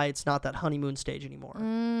know why it's not that honeymoon stage anymore.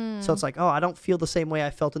 So it's like, oh, I don't feel the same way I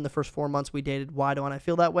felt in the first 4 months we dated. Why don't I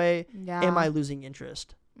feel that way? Am I losing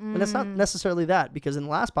interest? And it's not necessarily that, because in the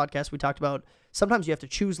last podcast we talked about sometimes you have to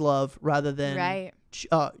choose love rather than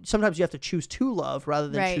sometimes you have to choose to love rather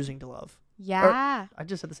than choosing to love. Yeah. Or, I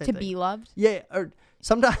just said the same thing. thing. To be loved? Yeah. Or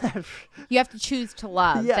sometimes you have to choose to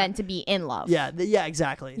love than to be in love. Yeah.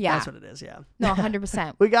 Exactly. Yeah. That's what it is. Yeah. No,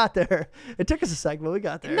 100%. We got there. It took us a second, but we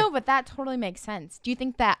got there. No, but that totally makes sense. Do you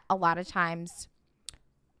think that a lot of times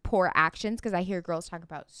poor actions, because I hear girls talk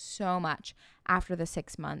about so much after the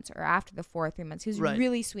 6 months or after the 4 or 3 months, he was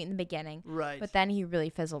really sweet in the beginning, but then he really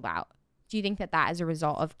fizzled out. Do you think that that is a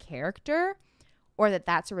result of character, or that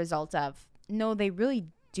that's a result of, no, they really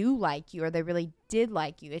do like you, or they really did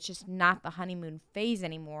like you, it's just not the honeymoon phase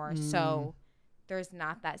anymore, so there's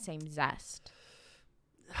not that same zest?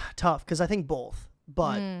 Tough, because I think both,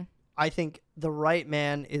 but I think the right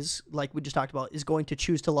man is, like we just talked about, is going to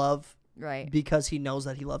choose to love because he knows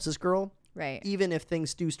that he loves this girl, even if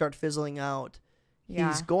things do start fizzling out.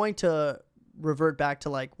 He's going to revert back to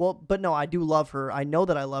like, well, but no, I do love her, I know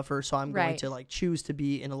that I love her, so I'm going to like choose to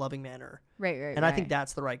be in a loving manner, and I think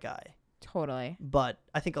that's the right guy. Totally. But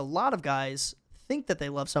I think a lot of guys think that they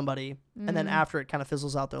love somebody, and then after it kind of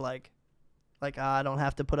fizzles out, they're like, I don't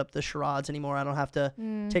have to put up the charades anymore. I don't have to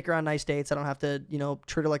take her on nice dates. I don't have to,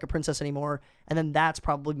 treat her like a princess anymore. And then that's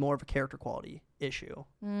probably more of a character quality issue.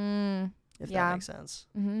 If that makes sense.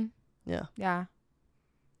 Yeah. Yeah.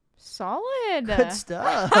 Solid. Good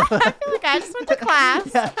stuff. I feel like I just went to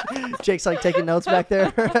class. Yeah. Jake's like taking notes back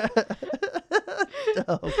there.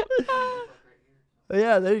 Dope.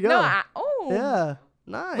 Yeah, there you go. No, yeah,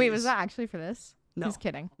 nice. Wait, was that actually for this? No. Just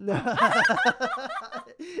kidding. No.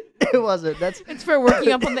 It wasn't. It's for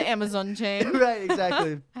working up on the Amazon chain. Right,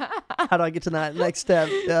 exactly. How do I get to that next step?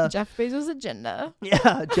 Yeah. Jeff Bezos' agenda.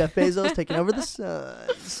 Yeah, Jeff Bezos taking over the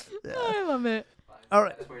suns. Yeah. I love it. All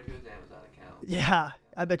right. That's where to his Amazon account. Yeah,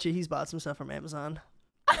 I bet you he's bought some stuff from Amazon.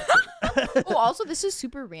 Oh, also, this is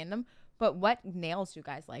super random, but what nails do you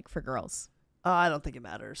guys like for girls? I don't think it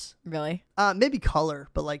matters. Really? Maybe color,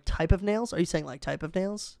 but like type of nails? Are you saying like type of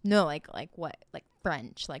nails? No, like what? Like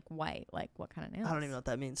French, like white, like what kind of nails? I don't even know what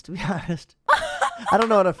that means, to be honest. I don't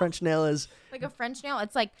know what a French nail is. Like a French nail,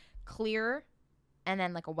 it's like clear and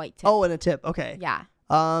then like a white tip. Oh, and a tip. Okay. Yeah.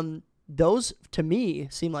 Those to me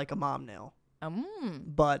seem like a mom nail.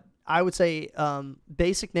 But I would say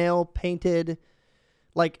basic nail, painted,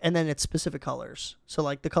 like, and then it's specific colors. So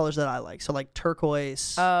like the colors that I like. So like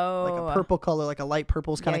turquoise, like a purple color, like a light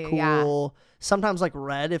purple is kind of cool. Yeah. Sometimes like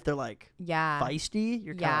red if they're like feisty.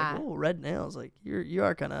 You're kind of like, oh, red nails. Like you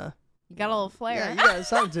are kind of. You got a little flair. Yeah, you got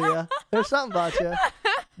something to you. There's something about you.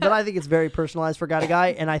 But I think it's very personalized for guy to guy,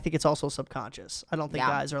 and I think it's also subconscious. I don't think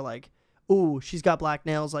guys are like, ooh, she's got black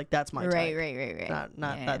nails. Like that's my type. Right.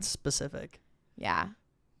 Not that specific. Yeah.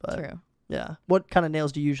 But, true. Yeah. What kind of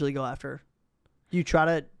nails do you usually go after? You try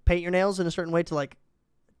to paint your nails in a certain way to like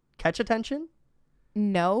catch attention?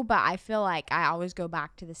 No, but I feel like I always go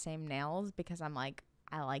back to the same nails because I'm like,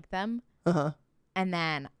 I like them. And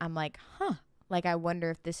then I'm like, like I wonder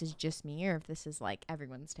if this is just me or if this is like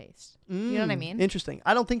everyone's taste. You know what I mean? Interesting.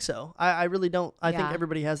 I don't think so. I really don't. I think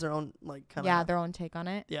everybody has their own like kind of their own take on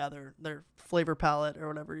it. Yeah, their flavor palette or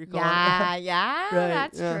whatever you call it. Yeah, right,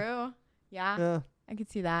 that's true. Yeah, I could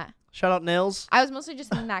see that. Shout out nails. I was mostly just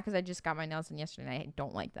thinking that because I just got my nails done yesterday and I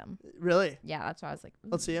don't like them. Really? Yeah, that's why I was like,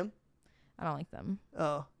 let's see them. I don't like them.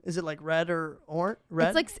 Oh, is it like red or orange? Red?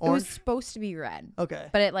 It's like orange? It was supposed to be red. Okay.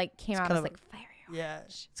 But it like came out as like fiery Yeah,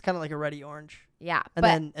 it's kind of like a ready orange. Yeah,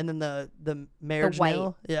 And then the marriage white.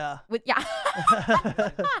 nail. Yeah. with yeah.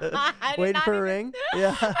 I did Waiting not for a even- ring.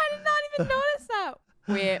 Yeah. I did not even notice that.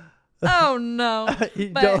 Wait. Oh no. You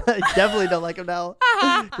But- definitely don't like them now.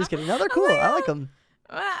 Just kidding. No, they're cool. I like them.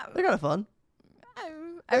 They're kind of fun.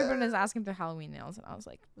 Everyone is asking for Halloween nails, and I was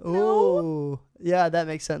like, no, Oh, yeah, that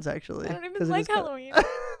makes sense actually. I don't even 'Cause it like is kinda- Halloween.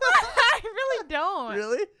 I really don't.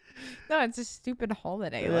 Really? No, it's a stupid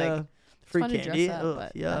holiday. Yeah. Like, it's Free fun candy. to dress up, Ugh,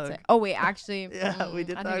 but yuck. that's it. Oh wait, actually, Yeah, we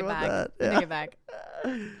did I talk take it about back. that. I Yeah. take it back.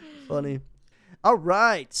 Funny. All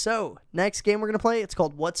right. So next game we're gonna play. It's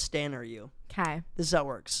called What Stan Are You? Okay. This is how it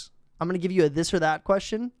works. I'm gonna give you a this or that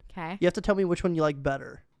question. Okay. You have to tell me which one you like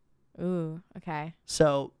better. Ooh. Okay.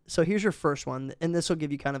 So here's your first one, and this will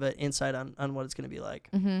give you kind of an insight on what it's gonna be like.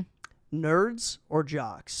 Mhm. Nerds or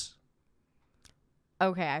jocks?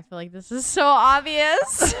 Okay. I feel like this is so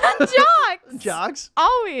obvious. Jocks. Jocks.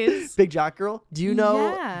 Always. Big jock girl. Do you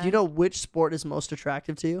know? Yeah. Do you know which sport is most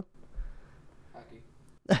attractive to you?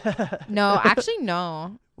 Hockey. No, actually,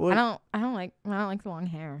 no. What? I don't like the long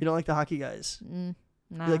hair. You don't like the hockey guys.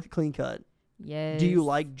 Nah. You like the clean cut. Yes. Do you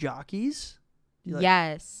like jockeys? Do you like,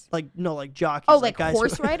 Yes. Like no, like jockeys. Oh, like guys who-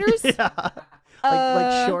 horse riders? Yeah.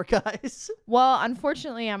 Like short guys. Well,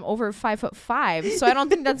 unfortunately, I'm over 5'5", so I don't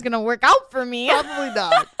think that's gonna work out for me. Probably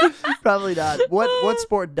not. Probably not. What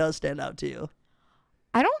sport does stand out to you?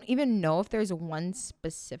 I don't even know if there's one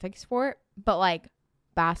specific sport, but like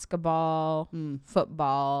basketball,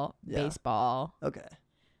 football, Yeah. baseball, Okay.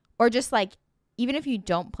 or just like even if you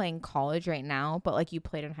don't play in college right now, but like you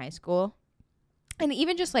played in high school, and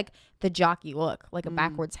even just like the jockey look, like a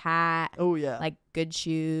backwards hat, Oh yeah. like good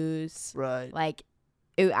shoes, right. like.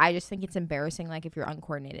 I just think it's embarrassing, like if you're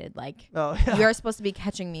uncoordinated, like Oh yeah. you're supposed to be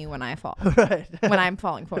catching me when I fall, right. when I'm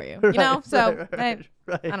falling for you, you know. So right.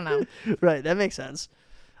 I don't know. Right. That makes sense.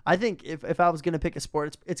 I think if I was gonna pick a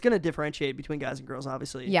sport, it's gonna differentiate between guys and girls,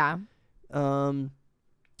 obviously. Yeah,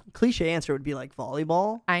 Cliche answer would be like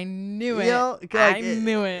volleyball. I knew it. You know, I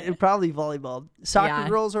knew it. Probably volleyball. Soccer Yeah.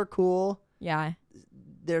 girls are cool. Yeah.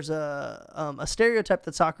 There's a stereotype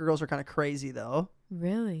that soccer girls are kind of crazy though.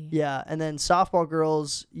 Really? Yeah, and then softball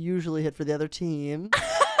girls usually hit for the other team.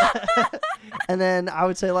 And then I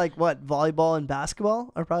would say like what, volleyball and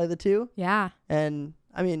basketball are probably the two. Yeah. And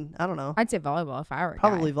I mean, I don't know. I'd say volleyball if I were a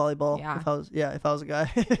Probably guy. volleyball. Yeah. If I was a guy.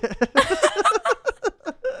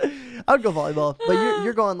 I would go volleyball. But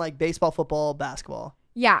you're going like baseball, football, basketball.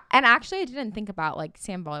 Yeah, and actually I didn't think about like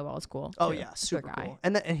Sam volleyball is cool. Oh too, yeah, if you're a super guy. cool.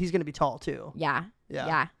 And he's gonna be tall too. Yeah. Yeah.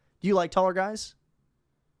 Yeah. Do you like taller guys?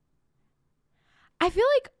 I feel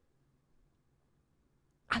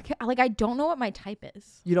like I don't know what my type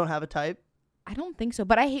is. You don't have a type? I don't think so,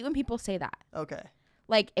 but I hate when people say that. Okay.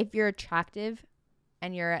 Like if you're attractive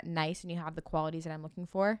and you're nice and you have the qualities that I'm looking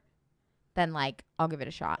for, then like I'll give it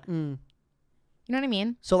a shot. You know what I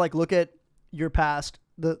mean? So like look at your past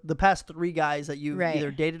the past 3 guys that you've Right.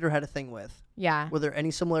 either dated or had a thing with. Yeah. Were there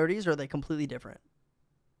any similarities or are they completely different?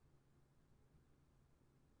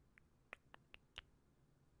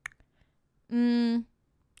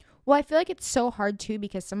 Well, I feel like it's so hard too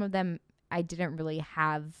because some of them I didn't really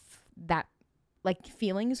have that like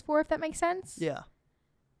feelings for, if that makes sense. Yeah.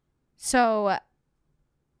 So,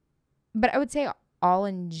 but I would say all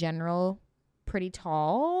in general, pretty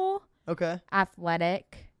tall, Okay.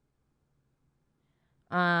 athletic.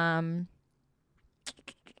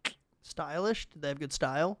 Stylish? Do they have good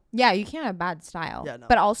style? Yeah, you can't have bad style. Yeah, no.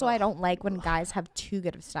 But also, I Ugh. don't like when guys have too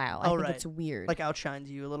good of style. I Oh, think right. it's weird. Like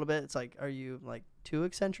outshines you a little bit. It's like, are you like too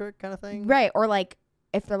eccentric kind of thing? Right. Or like,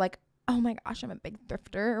 if they're like, oh my gosh, I'm a big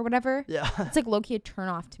thrifter or whatever. Yeah. It's like low-key a turn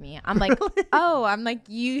off to me. I'm like, oh, I'm like,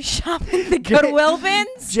 you shop in the Goodwill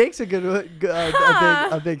bins? Jake's a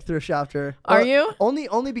a big thrift shopper. Are you?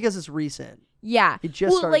 Only because it's recent. Yeah. He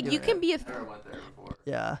just well, started like doing you can it. be a I never went there before.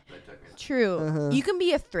 Yeah. They took me. true. Uh-huh. You can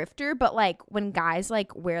be a thrifter, but like when guys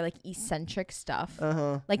like wear like eccentric stuff,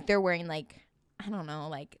 like they're wearing like I don't know,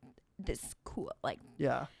 like this cool like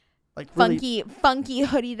Yeah. Like really, funky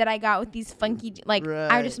hoodie that I got with these funky like I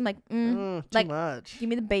Right. just am like too like much. give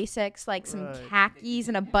me the basics, like some Right. khakis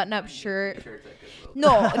and a button-up shirt. Shirts at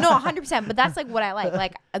Goodwill. No, 100%. But that's like what I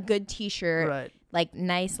like a good T-shirt, Right. like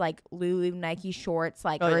nice like Lulu Nike shorts,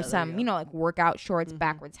 like Oh, yeah, or there some you go. you know like workout shorts, Mhm.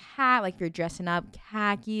 backwards hat, like if you're dressing up,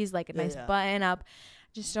 khakis, like a Yeah, nice yeah. button up.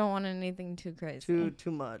 Just don't want anything too crazy.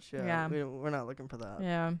 Too much. Yeah. Yeah. We're not looking for that.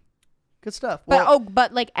 Yeah. Good stuff. But Well,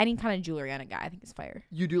 but like any kind of jewelry on a guy, I think is fire.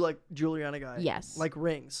 you do like jewelry on a guy. Yes. Like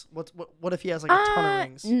rings. What if he has like a ton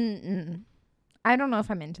of rings? I don't know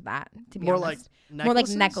if I'm into that. To be More honest, like necklaces. more like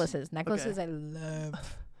necklaces. Necklaces, I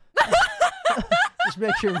love. Just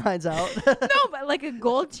make sure mine's out. No, but like a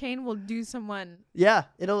gold chain will do someone. Yeah,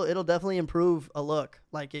 it'll definitely improve a look.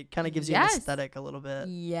 Like it kind of gives you an Yes. aesthetic a little bit.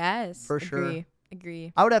 Yes. For sure.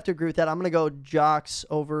 Agree. I would have to agree with that. I'm gonna go jocks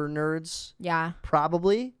over nerds. Yeah.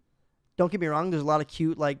 Probably. Don't get me wrong. There's a lot of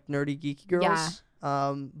cute, like nerdy, geeky girls.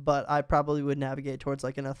 Yeah. But I probably would navigate towards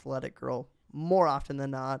like an athletic girl more often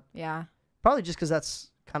than not. Yeah. Probably just because that's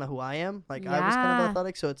kind of who I am. Like I was kind Yeah. of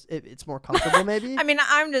athletic, so it's more comfortable maybe. I mean,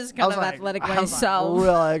 I'm just I kind was of like- athletic I was like, myself.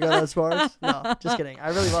 Will I go that sports? No, just kidding. I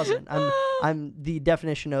really wasn't. I'm the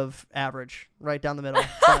definition of average, right down the middle.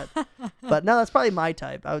 But no, that's probably my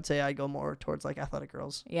type. I would say I go more towards like athletic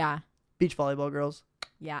girls, Yeah. beach volleyball girls.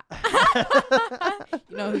 Yeah.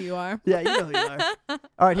 You know who you are. Yeah, you know who you are.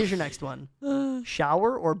 All right, here's your next one.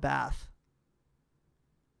 Shower or bath?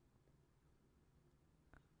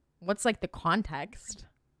 What's like the context?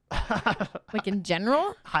 Like in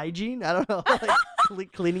general? Hygiene? I don't know.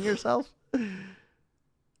 Like cleaning yourself?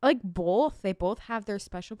 Like both. They both have their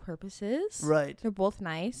special purposes. Right. They're both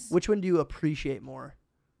nice. Which one do you appreciate more?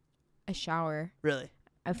 A shower. Really?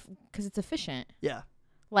 Because it's efficient. Yeah.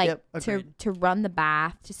 Like Yep, to agreed. run the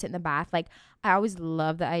bath, to sit in the bath. Like I always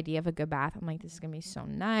love the idea of a good bath. I'm like, this is gonna be so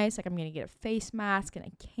nice. Like I'm gonna get a face mask and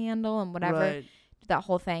a candle and whatever. Right. That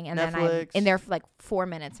whole thing. And then I'm Netflix. in there for like 4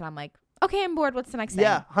 minutes and I'm like, okay, I'm bored. What's the next thing?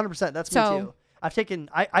 Yeah, 100%. That's me So- too. I've taken,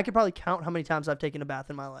 I could probably count how many times I've taken a bath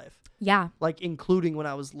in my life. Yeah. Like including when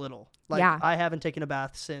I was little. Like Yeah. I haven't taken a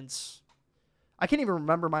bath since, I can't even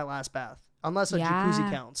remember my last bath. Unless a jacuzzi Yeah.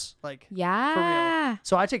 counts. Like Yeah.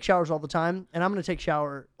 So I take showers all the time, and I'm going to take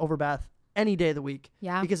shower over bath any day of the week.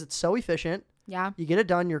 Yeah. Because it's so efficient. Yeah. You get it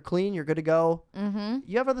done, you're clean, you're good to go. Mm-hmm.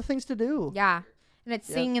 You have other things to do. Yeah. And it's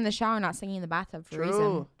Yeah. singing in the shower, not singing in the bathtub for a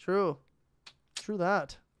reason. True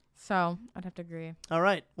that. So I'd have to agree. All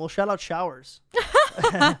right. Well, shout out showers.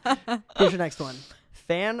 Here's your next one.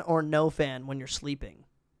 Fan or no fan when you're sleeping?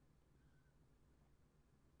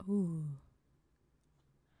 Ooh.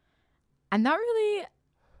 I'm not really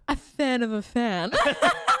a fan of a fan.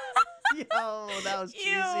 Yo, that was Ew.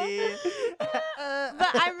 cheesy.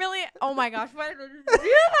 But I'm really, oh my gosh, why did I just do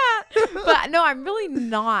that? But no, I'm really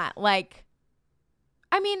not. Like,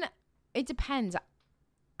 I mean, it depends.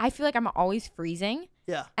 I feel like I'm always freezing.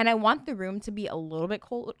 Yeah. And I want the room to be a little bit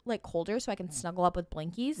cold, like colder, so I can snuggle up with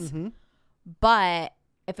blankies. Mm-hmm. But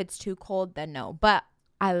if it's too cold, then no. But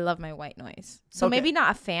I love my white noise. So Okay. maybe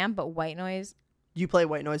not a fan, but white noise, Do you play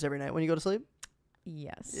white noise every night when you go to sleep?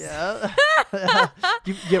 yes. Yeah.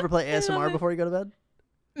 do you ever play love ASMR it. before you go to bed?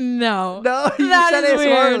 No. No, you That said is ASMR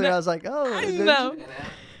weird. earlier. I was like, oh. No.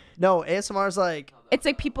 No, ASMR is like, It's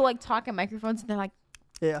like people like talk at microphones and they're like,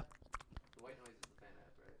 yeah.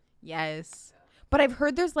 yes. But I've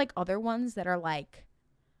heard there's like other ones that are like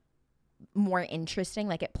more interesting.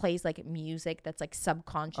 Like it plays like music that's like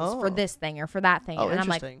subconscious for Oh. this thing or for that thing. Oh, and I'm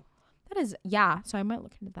like, interesting. that is, yeah. So I might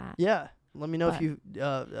look into that. Yeah. Let me know if But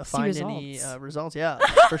you find any results. results. Yeah,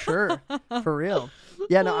 for sure. For real.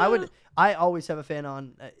 Yeah, no, I always have a fan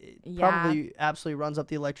on. It Yeah. probably absolutely runs up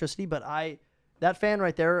the electricity, but that fan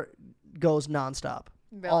right there goes nonstop.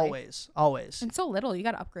 Really? Always. And so little, you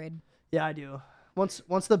got to upgrade. Yeah, I do. Once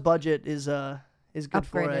the budget is good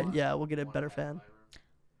for it, Upgraded. yeah, we'll get a better fan.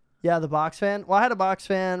 Yeah, the box fan. Well, I had a box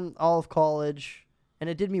fan all of college, and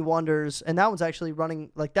it did me wonders. And that one's actually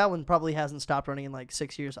running, like that one probably hasn't stopped running in like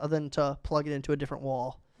 6 years, other than to plug it into a different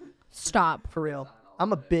wall. Stop. For real.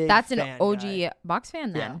 I'm a big That's an fan OG guy. box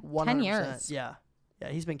fan Yeah, then. 100%. 10 years. Yeah. Yeah,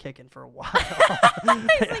 he's been kicking for a while. He's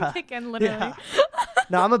Yeah. like kicking literally. Yeah.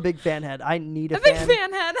 No, I'm a big fan head. I need a A big fan.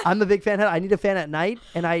 fan head. I'm a big fan head. I need a fan at night,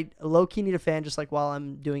 and I low key need a fan just like while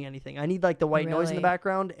I'm doing anything. I need like the white noise in the Really?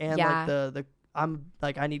 background and Yeah. like I'm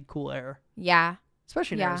like I need cool air, Yeah.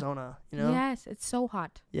 especially in Yeah. Arizona. You know. Yes, it's so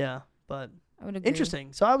hot. Yeah, but I would agree.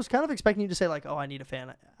 interesting. So I was kind of expecting you to say like, oh, I need a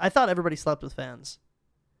fan. I thought everybody slept with fans.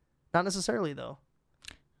 Not necessarily though.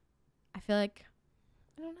 I feel like,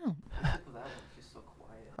 I don't know.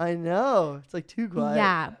 I know it's like too quiet.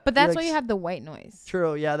 Yeah, but that's like why you s- have the white noise.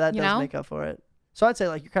 True. Yeah, that You does know? make up for it. So I'd say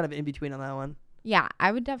like you're kind of in between on that one. Yeah,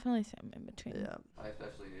 I would definitely say I'm in between. Yeah. I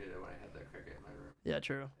especially needed it when I had that cricket in my room. Yeah.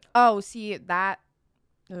 True. Oh, see that.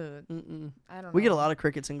 Mm-mm. I don't know. We get a lot of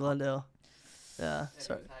crickets in Glendale. Yeah. If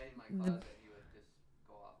Sorry. he was hiding in my closet, he would just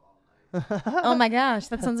go off all night. Oh my gosh,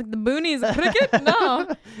 that sounds like the boonies. A cricket? No.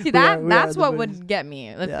 See We that? are That's the what boonies. would get me.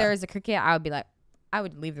 If Yeah. there was a cricket, I would be like, I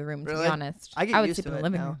would leave the room. To Really? be honest, I get would used sleep to in the it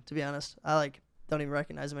living now. room. To be honest, I like don't even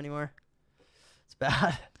recognize them anymore. It's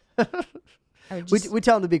bad. I would we just, we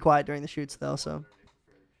tell them to be quiet during the shoots though. So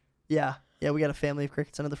yeah, we got a family of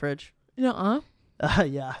crickets under the fridge. nuh-uh.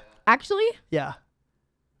 Yeah, Actually, yeah.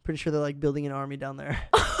 Pretty sure they're like building an army down there.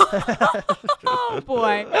 Oh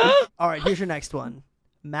boy. All right, here's your next one.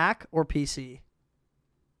 Mac or PC?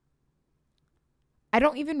 I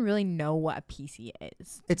don't even really know what a PC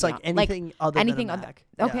is. It's like anything other anything than a other- Mac.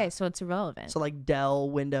 Okay, Yeah. so it's irrelevant. So like Dell,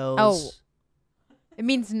 Windows. Oh, it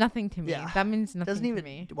means nothing to me. Yeah. That means nothing Doesn't to even.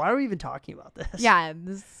 me. Why are we even talking about this? Yeah,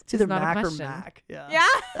 this It's either is not Mac a or question. Mac. Yeah.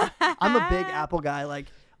 Yeah. I'm a big Apple guy. Like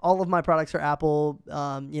all of my products are Apple.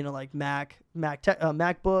 Like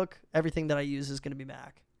MacBook. Everything that I use is gonna be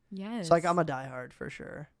Mac. Yes. So like I'm a diehard for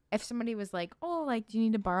sure. If somebody was like, "Oh, like, do you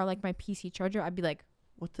need to borrow like my PC charger?" I'd be like,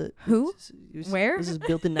 What the? Who? Where? This is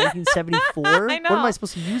built in 1974. I What am know. I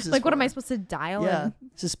supposed to use this "Like, what am I for? supposed to dial Yeah. in?"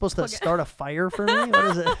 Is this supposed to Plug it. start a fire for me? What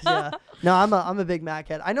is it? Yeah. No, I'm a big Mac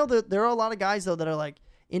head. I know that there are a lot of guys though that are like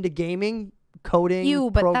into gaming, coding,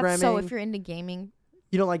 You, but programming. that's so. If you're into gaming,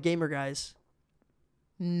 You don't like gamer guys.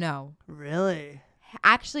 no. Really?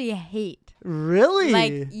 Actually, hate. Really?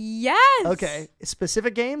 Like, yes. Okay.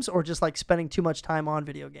 Specific games or just like spending too much time on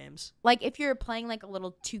video games? Like if you're playing like a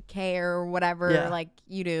little 2K or whatever, Yeah. like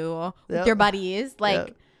you do with Yep. your buddies, like.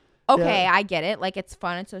 Yeah. Okay, Yeah. I get it. Like it's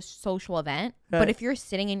fun. It's a social event. Right. But if you're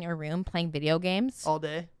sitting in your room playing video games, All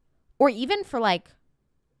day? or even for like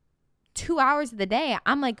 2 hours of the day,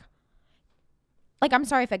 I'm like, I'm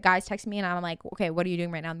sorry if a guy's text me and I'm like, okay, what are you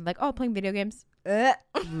doing right now? And they're like, oh, playing video games.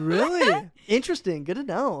 Really? Interesting. Good to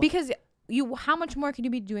know. Because how much more could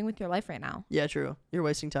you be doing with your life right now? Yeah, true. You're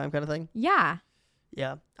wasting time kind of thing. Yeah.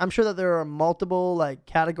 Yeah. I'm sure that there are multiple like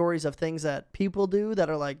categories of things that people do that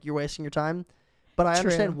are like you're wasting your time. But I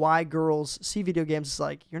understand True. why girls see video games as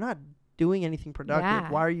like you're not doing anything productive.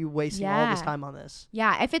 Yeah. Why are you wasting all this Yeah. time on this?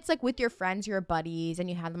 Yeah. If it's like with your friends, your buddies, and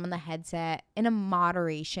you have them on the headset in a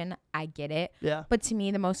moderation, I get it. Yeah. But to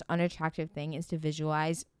me, the most unattractive thing is to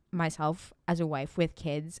visualize myself as a wife with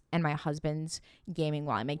kids and my husband's gaming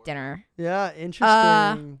while I make dinner. Yeah,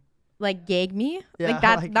 interesting. Like gag me? Yeah, like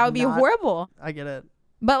that like that would be not- horrible. I get it.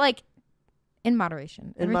 But like in moderation.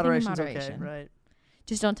 In Everything moderation's in moderation. okay, right?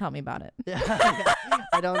 Just don't tell me about it. Yeah.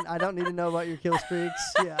 I don't need to know about your kill streaks.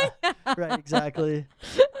 Yeah. Right, exactly.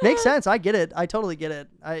 Makes sense. I get it. I totally get it.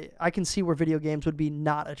 I can see where video games would be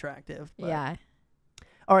not attractive. but- Yeah.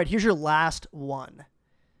 All right, here's your last one.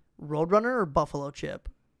 Roadrunner or Buffalo Chip?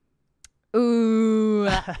 Ooh.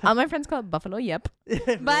 All my friends call it Buffalo Yep.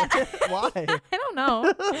 But Why? I don't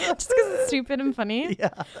know. Just because it's stupid and funny. Yeah.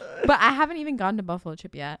 But I haven't even gone to Buffalo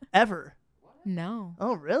Chip yet. Ever? No.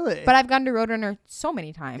 Oh, really? But I've gone to Roadrunner so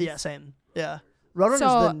many times. Yeah, same. Yeah. Roadrunner's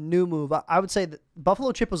So- the new move. I would say that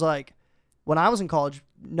Buffalo Chip was like, when I was in college,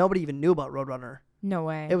 nobody even knew about Roadrunner. No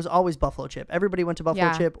way. It was always Buffalo Chip. Everybody went to Buffalo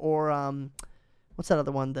Yeah. Chip or what's that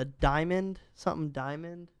other one? The Diamond? Something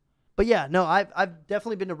Diamond? But yeah, no, I've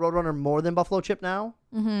definitely been to Roadrunner more than Buffalo Chip now.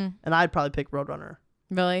 Mm-hmm. And I'd probably pick Roadrunner.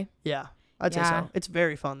 Really? Yeah, I'd say Yeah. so. It's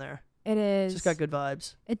very fun there. It is. It's just got good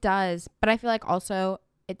vibes. It does. But I feel like also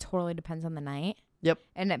it totally depends on the night. Yep.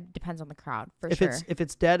 And it depends on the crowd for If sure. if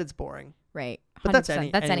it's dead, it's boring. Right. But that's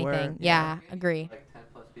 100%. That's anywhere, anything. yeah. Yeah. Agree. Like 10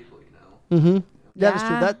 plus people, you know. Mm-hmm. That is true.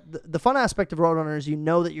 Yeah. The fun aspect of Roadrunner is you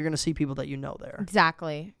know that you're going to see people that you know there.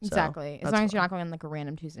 Exactly. So, Exactly. As that's long as you're fun. not going on like a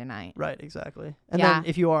random Tuesday night. Right, exactly. And Yeah. then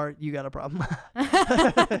if you are, you got a problem.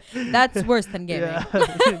 That's worse than gaming.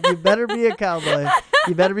 Yeah. You better be a cowboy.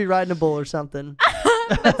 You better be riding a bull or something.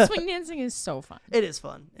 But swing dancing is so fun. It is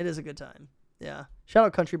fun. It is a good time. Yeah. Shout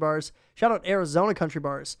out country bars. Shout out Arizona country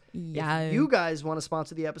bars. Yeah. If you guys want to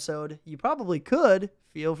sponsor the episode, you probably could.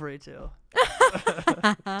 Feel free to.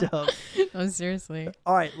 Dope. Oh, seriously.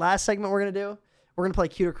 All right, last segment we're going to do. We're going to play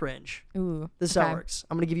cute or cringe. Ooh. This is how okay. it works.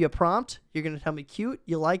 I'm going to give you a prompt. You're going to tell me cute,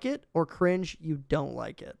 you like it, or cringe, you don't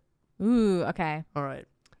like it. Ooh, okay. All right.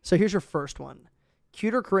 So here's your first one.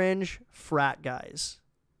 Cute or cringe, frat guys.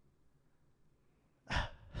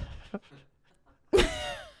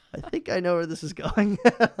 I think I know where this is going.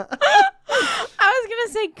 I was gonna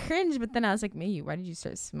say cringe, but then I was like, Maggie, why did you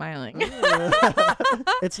start smiling?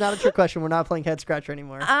 It's not a trick question. We're not playing head scratcher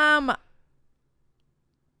anymore.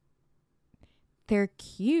 They're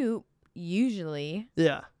cute usually.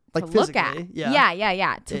 Yeah. Like to look physically. at. Yeah.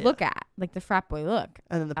 Yeah. To Yeah. look at, like the frat boy look.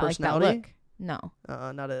 And then the I like that personality? look. No,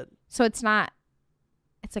 Not it. so it's not.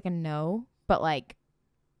 It's like a no, but like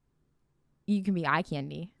you can be eye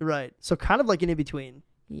candy. Right. So kind of like an in between.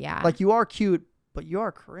 Yeah. Like you are cute, but you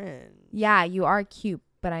are cringe. yeah, you are cute,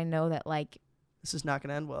 but I know that like This is not going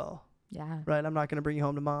to end well. yeah. Right. I'm not going to bring you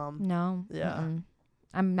home to mom. No. Yeah. mm-mm.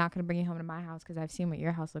 I'm not gonna bring you home to my house because I've seen what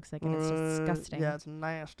your house looks like and it's disgusting. Yeah, it's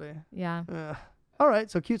nasty. Yeah. All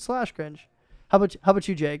right. So cute / cringe. How about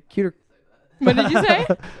you, Jake? Cute or What did you say?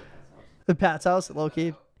 the Pat's house, low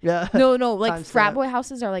key. Yeah. No. Like Timestamp. frat boy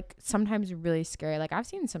houses are like sometimes really scary. Like I've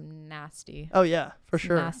seen some nasty. Oh yeah, for Some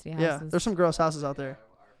sure. nasty Yeah, houses. there's some gross houses out there.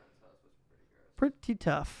 pretty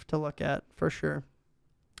tough to look at for sure.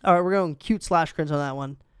 All right, we're going cute / cringe on that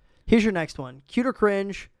one. Here's your next one. Cute or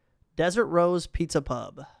cringe, Desert Rose Pizza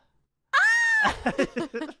Pub.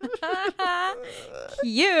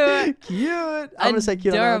 Cute. Cute. I'm going to say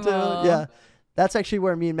cute on that Adorable. too. Yeah. That's actually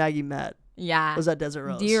where me and Maggie met. Yeah. Was at Desert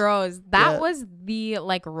Rose. D-Rose. That Yeah. was the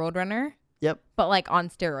like Roadrunner, Yep. but like on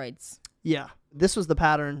steroids. Yeah. This was the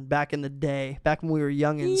pattern back in the day, back when we were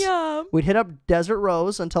youngins. Yeah. We'd hit up Desert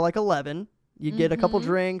Rose until like 11. You'd get a couple Mhm.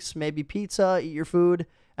 drinks, maybe pizza, eat your food,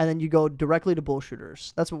 and then you go directly to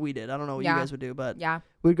Bullshooters. That's what we did. I don't know what you Yeah. guys would do, but Yeah.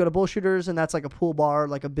 we'd go to Bullshooters, and that's like a pool bar,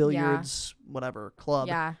 like a billiards, whatever, club.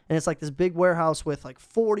 Yeah. And it's like this big warehouse with like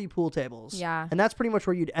 40 pool tables. Yeah. And that's pretty much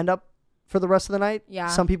where you'd end up for the rest of the night. Yeah.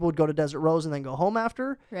 Some people would go to Desert Rose and then go home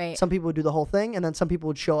after. Right. Some people would do the whole thing, and then some people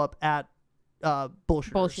would show up at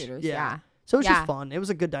Bullshooters. Bullshooters. Yeah. So it was Yeah. just fun. It was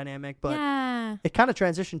a good dynamic, but Yeah. it kind of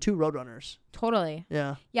transitioned to Roadrunners. Totally.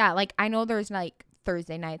 Yeah. Yeah. Like I know there's like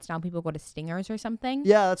Thursday nights now people go to Stingers or something.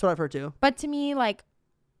 Yeah, that's what I've heard too. But to me, like,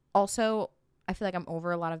 also, I feel like I'm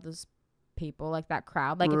over a lot of those people, like that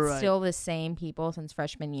crowd. Like, Right. it's still the same people since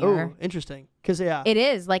freshman Oh, year. interesting. Because, yeah. It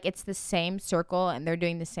is. Like, it's the same circle, and they're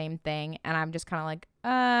doing the same thing. And I'm just kind of like,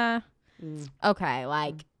 okay.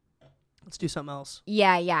 Like, Let's do something else.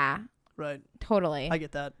 yeah. Right. Totally. I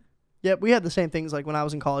get that. Yeah, we had the same things like when I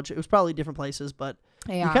was in college. It was probably different places, but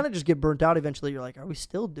yeah. you kind of just get burnt out eventually. You're like, are we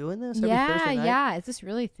still doing this every Thursday night? Yeah. Is this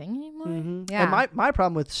really a thing anymore? Mm-hmm. Yeah. And my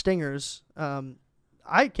problem with Stingers,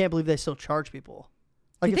 I can't believe they still charge people.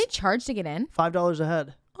 Like Do they it's charge to get in? $5 a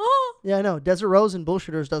head. Oh. Yeah, I know. Desert Rose and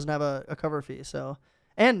Bullshooters doesn't have a cover fee. So,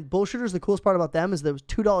 and Bullshooters, the coolest part about them is there was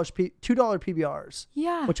 $2 PBRs,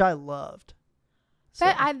 Yeah. which I loved. So,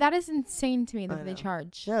 That is insane to me I that they know.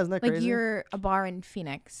 charge. yeah, isn't that Like, crazy? you're a bar in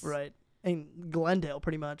Phoenix. Right. In Glendale,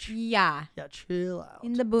 pretty much. Yeah. Yeah, chill out.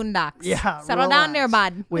 In the boondocks. Yeah, Settle down there,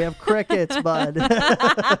 relax. bud. We have crickets, bud.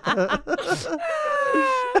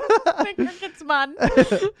 The crickets, bud.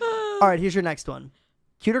 All right, here's your next one.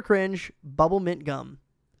 Cute or cringe, bubble mint gum.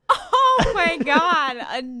 Oh my god,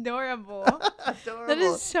 adorable. That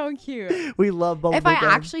is so cute. We love bubble If I mint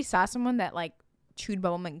gum. actually saw someone that like chewed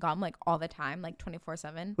bubble mint gum like all the time, like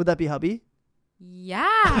 24/7. Would that be hubby?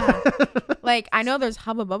 Yeah. Like I know there's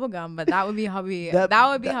Hubba Bubble Gum, but that would be hubby. That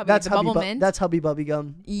would be hubby. That's the hubby bubble mint. That's hubby bubby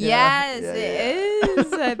gum. Yes, Yeah, it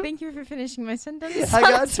is. Thank you for finishing my sentence. I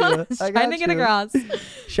got That's what you. I was I trying got to get you. across.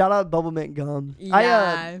 Shout out bubble mint gum.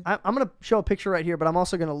 Yeah. I'm gonna show a picture right here, but I'm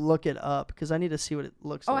also gonna look it up because I need to see what it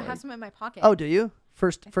looks Oh, like. I have some in my pocket. Oh, do you?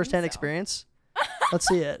 First-hand so. experience. Let's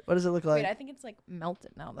see it. What does it look like? Wait, I think it's like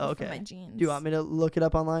melted now though Oh, from okay. my jeans. Do you want me to look it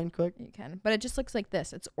up online quick? You can, but it just looks like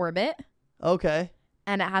this. It's Orbit. Okay.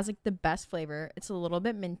 And it has like the best flavor. It's a little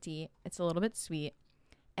bit minty. It's a little bit sweet.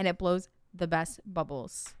 And it blows the best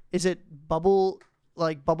bubbles. Is it bubble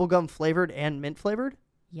gum flavored and mint flavored?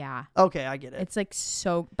 Yeah. Okay, I get it. It's like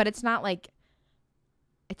so, but it's not like,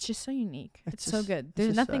 it's just so unique. It's so just- good. it's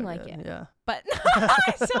There's just nothing so like good, it. Yeah. But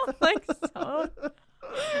I sound like so,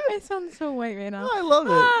 I sound so white right now. I love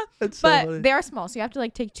Ah, it. It's so but funny. they are small. So you have to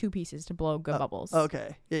like take 2 pieces to blow good bubbles.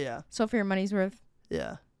 Okay. Yeah. So for your money's worth,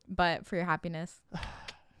 Yeah. but for your happiness,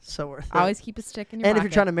 So worth it. always keep a stick in your And if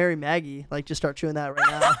pocket. you're trying to marry Maggie, like just start chewing that right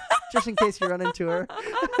now, just in case you run into her.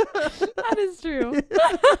 That is true.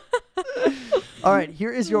 All right,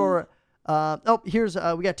 here is your. Here's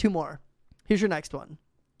we got 2 more. Here's your next one.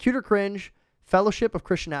 Cute or cringe, Fellowship of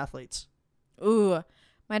Christian Athletes. Ooh,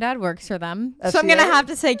 my dad works for them, so I'm FCA? gonna have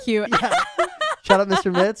to say cute. Yeah. Shout out,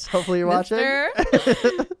 Mr. Mitz. Hopefully you're watching.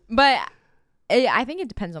 Mister. But I think it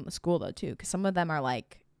depends on the school though too, because some of them are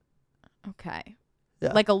like, okay,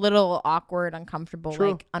 Yeah. like a little awkward, uncomfortable,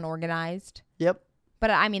 True. like unorganized. Yep. But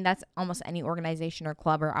I mean, that's almost any organization or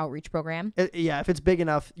club or outreach program. Yeah, if it's big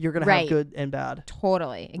enough, you're gonna have Right. good and bad.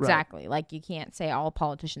 Totally, exactly. Like you can't say all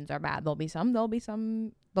politicians are bad. There'll be some good.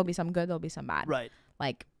 There'll be some bad. Right.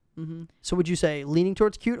 Like, Mm-hmm. So would you say leaning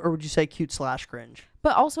towards cute, or would you say cute / cringe?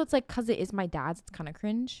 but also it's like because it is my dad's, it's kind of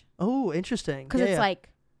cringe. Oh, interesting. Because Yeah, it's yeah. like,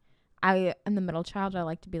 I am the middle child. I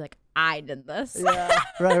like to be like, I did this. Yeah.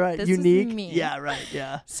 Right. This is Unique. me. Yeah. Right.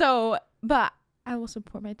 Yeah. So, but I will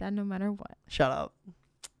support my dad no matter what. Shout out.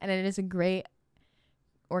 And it is a great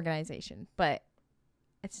organization, but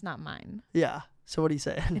it's not mine. Yeah. So what are you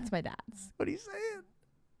saying? It's my dad's. What are you saying?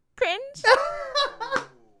 Cringe?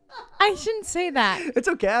 I shouldn't say that. It's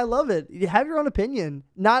okay. I love it. You have your own opinion.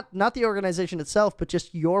 Not the organization itself, but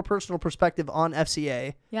just your personal perspective on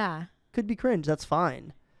FCA. Yeah. Could be cringe. That's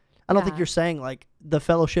fine. I don't think Yeah. you're saying like the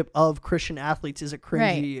Fellowship of Christian Athletes is a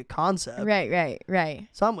cringy concept. Right.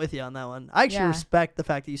 So I'm with you on that one. I actually Yeah. respect the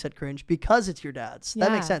fact that you said cringe because it's your dad's.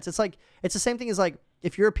 That makes Yeah. sense. It's like it's the same thing as like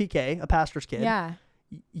if you're a PK, a pastor's kid. Yeah.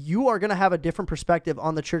 you are gonna have a different perspective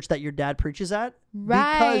on the church that your dad preaches at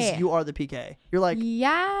Right. because you are the PK. You're like,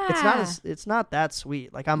 Yeah. it's not that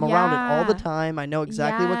sweet. Like I'm around it all the time. I know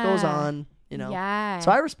exactly what goes Yeah. on. You know. Yeah.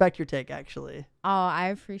 So I respect your take, actually. Oh, I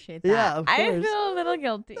appreciate that. Yeah, of I course. feel a little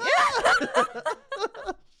guilty.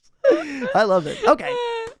 I love it. Okay,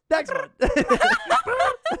 next one.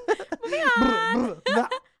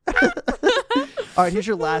 All right, here's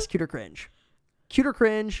your last cute or cringe. Cute or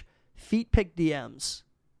cringe, feet pic DMs.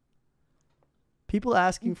 People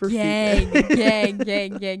asking for gang, feet. gang,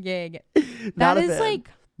 gang, gang, gang. Not That a is fan. like,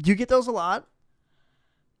 Do you get those a lot?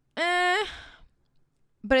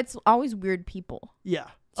 but it's always weird people. Yeah.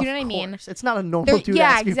 Do you know of what I mean? course. It's not a normal They're- dude yeah,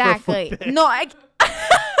 asking for a exactly. foot pic. No, I.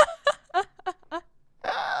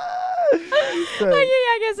 Right. Yeah,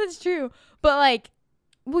 I guess it's true. But like,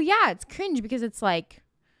 well, yeah, it's cringe because it's like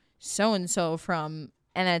so and so from,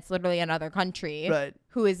 and it's literally another country, Right.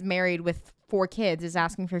 who is married with 4 kids is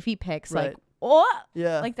asking for feet pics. Right. Like, what?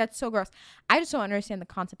 Yeah. Like that's so gross. I just don't understand the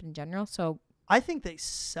concept in general. So, I think they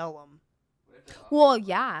sell them. well,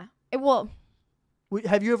 yeah, it will.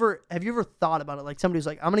 Have you ever thought about it? Like somebody's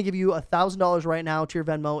like, I'm gonna give you $1,000 right now to your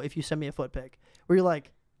Venmo if you send me a foot pic. Where you're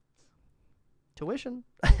like, tuition.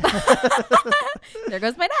 There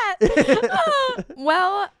goes my dad.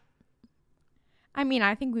 Well, I mean,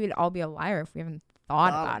 I think we would all be a liar if we haven't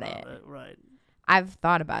thought about it. Right. I've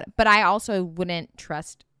thought about it, but I also wouldn't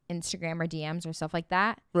trust Instagram or DMs or stuff like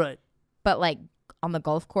that. Right. But like on the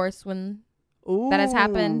golf course when Ooh. that has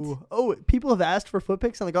happened. Oh, people have asked for foot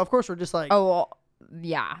pics on the golf course, or just like, Oh, well,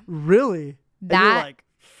 yeah. really? And you're That like,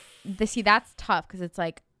 see, that's tough because it's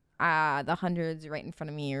like the hundreds right in front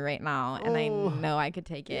of me right now, and I Oh. know I could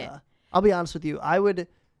take it. yeah. I'll be honest with you. I would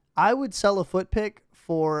sell a foot pic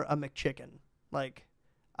for a McChicken. Like,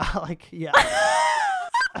 yeah.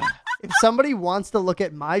 If somebody wants to look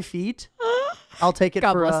at my feet, I'll take it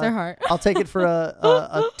God for bless their heart. I'll take it for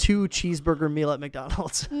a 2 cheeseburger meal at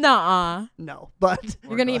McDonald's. Nuh-uh. No, but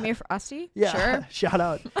You're gonna get me a frosty? yeah, Sure. shout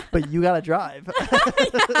out. But you gotta drive.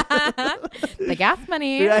 The gas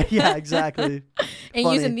money. yeah, exactly. And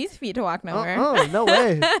Funny. using these feet to walk nowhere. Oh, no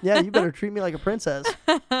way. Yeah, you better treat me like a princess.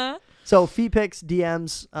 So feet pics,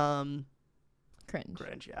 DMs,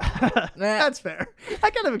 Cringe. yeah. That's fair. I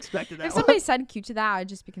kind of expected that. If one. somebody said cute to that, I'd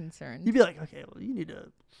just be concerned. You'd be like, okay, well, you need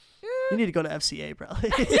to go to FCA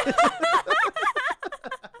probably.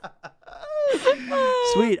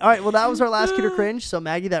 Sweet. All right. Well, that was our last cute or cringe. So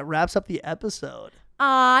Maggie, that wraps up the episode.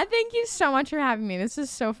 Aw, thank you so much for having me. This is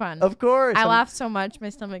so fun. Of course. I laughed so much, my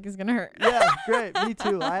stomach is gonna hurt. Yeah, great. Me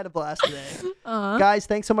too. I had a blast today. Aw. Guys,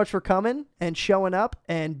 thanks so much for coming and showing up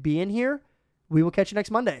and being here. We will catch you next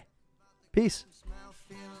Monday. Peace.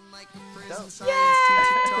 Feeling like a prison science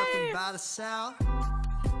teacher talking about the South.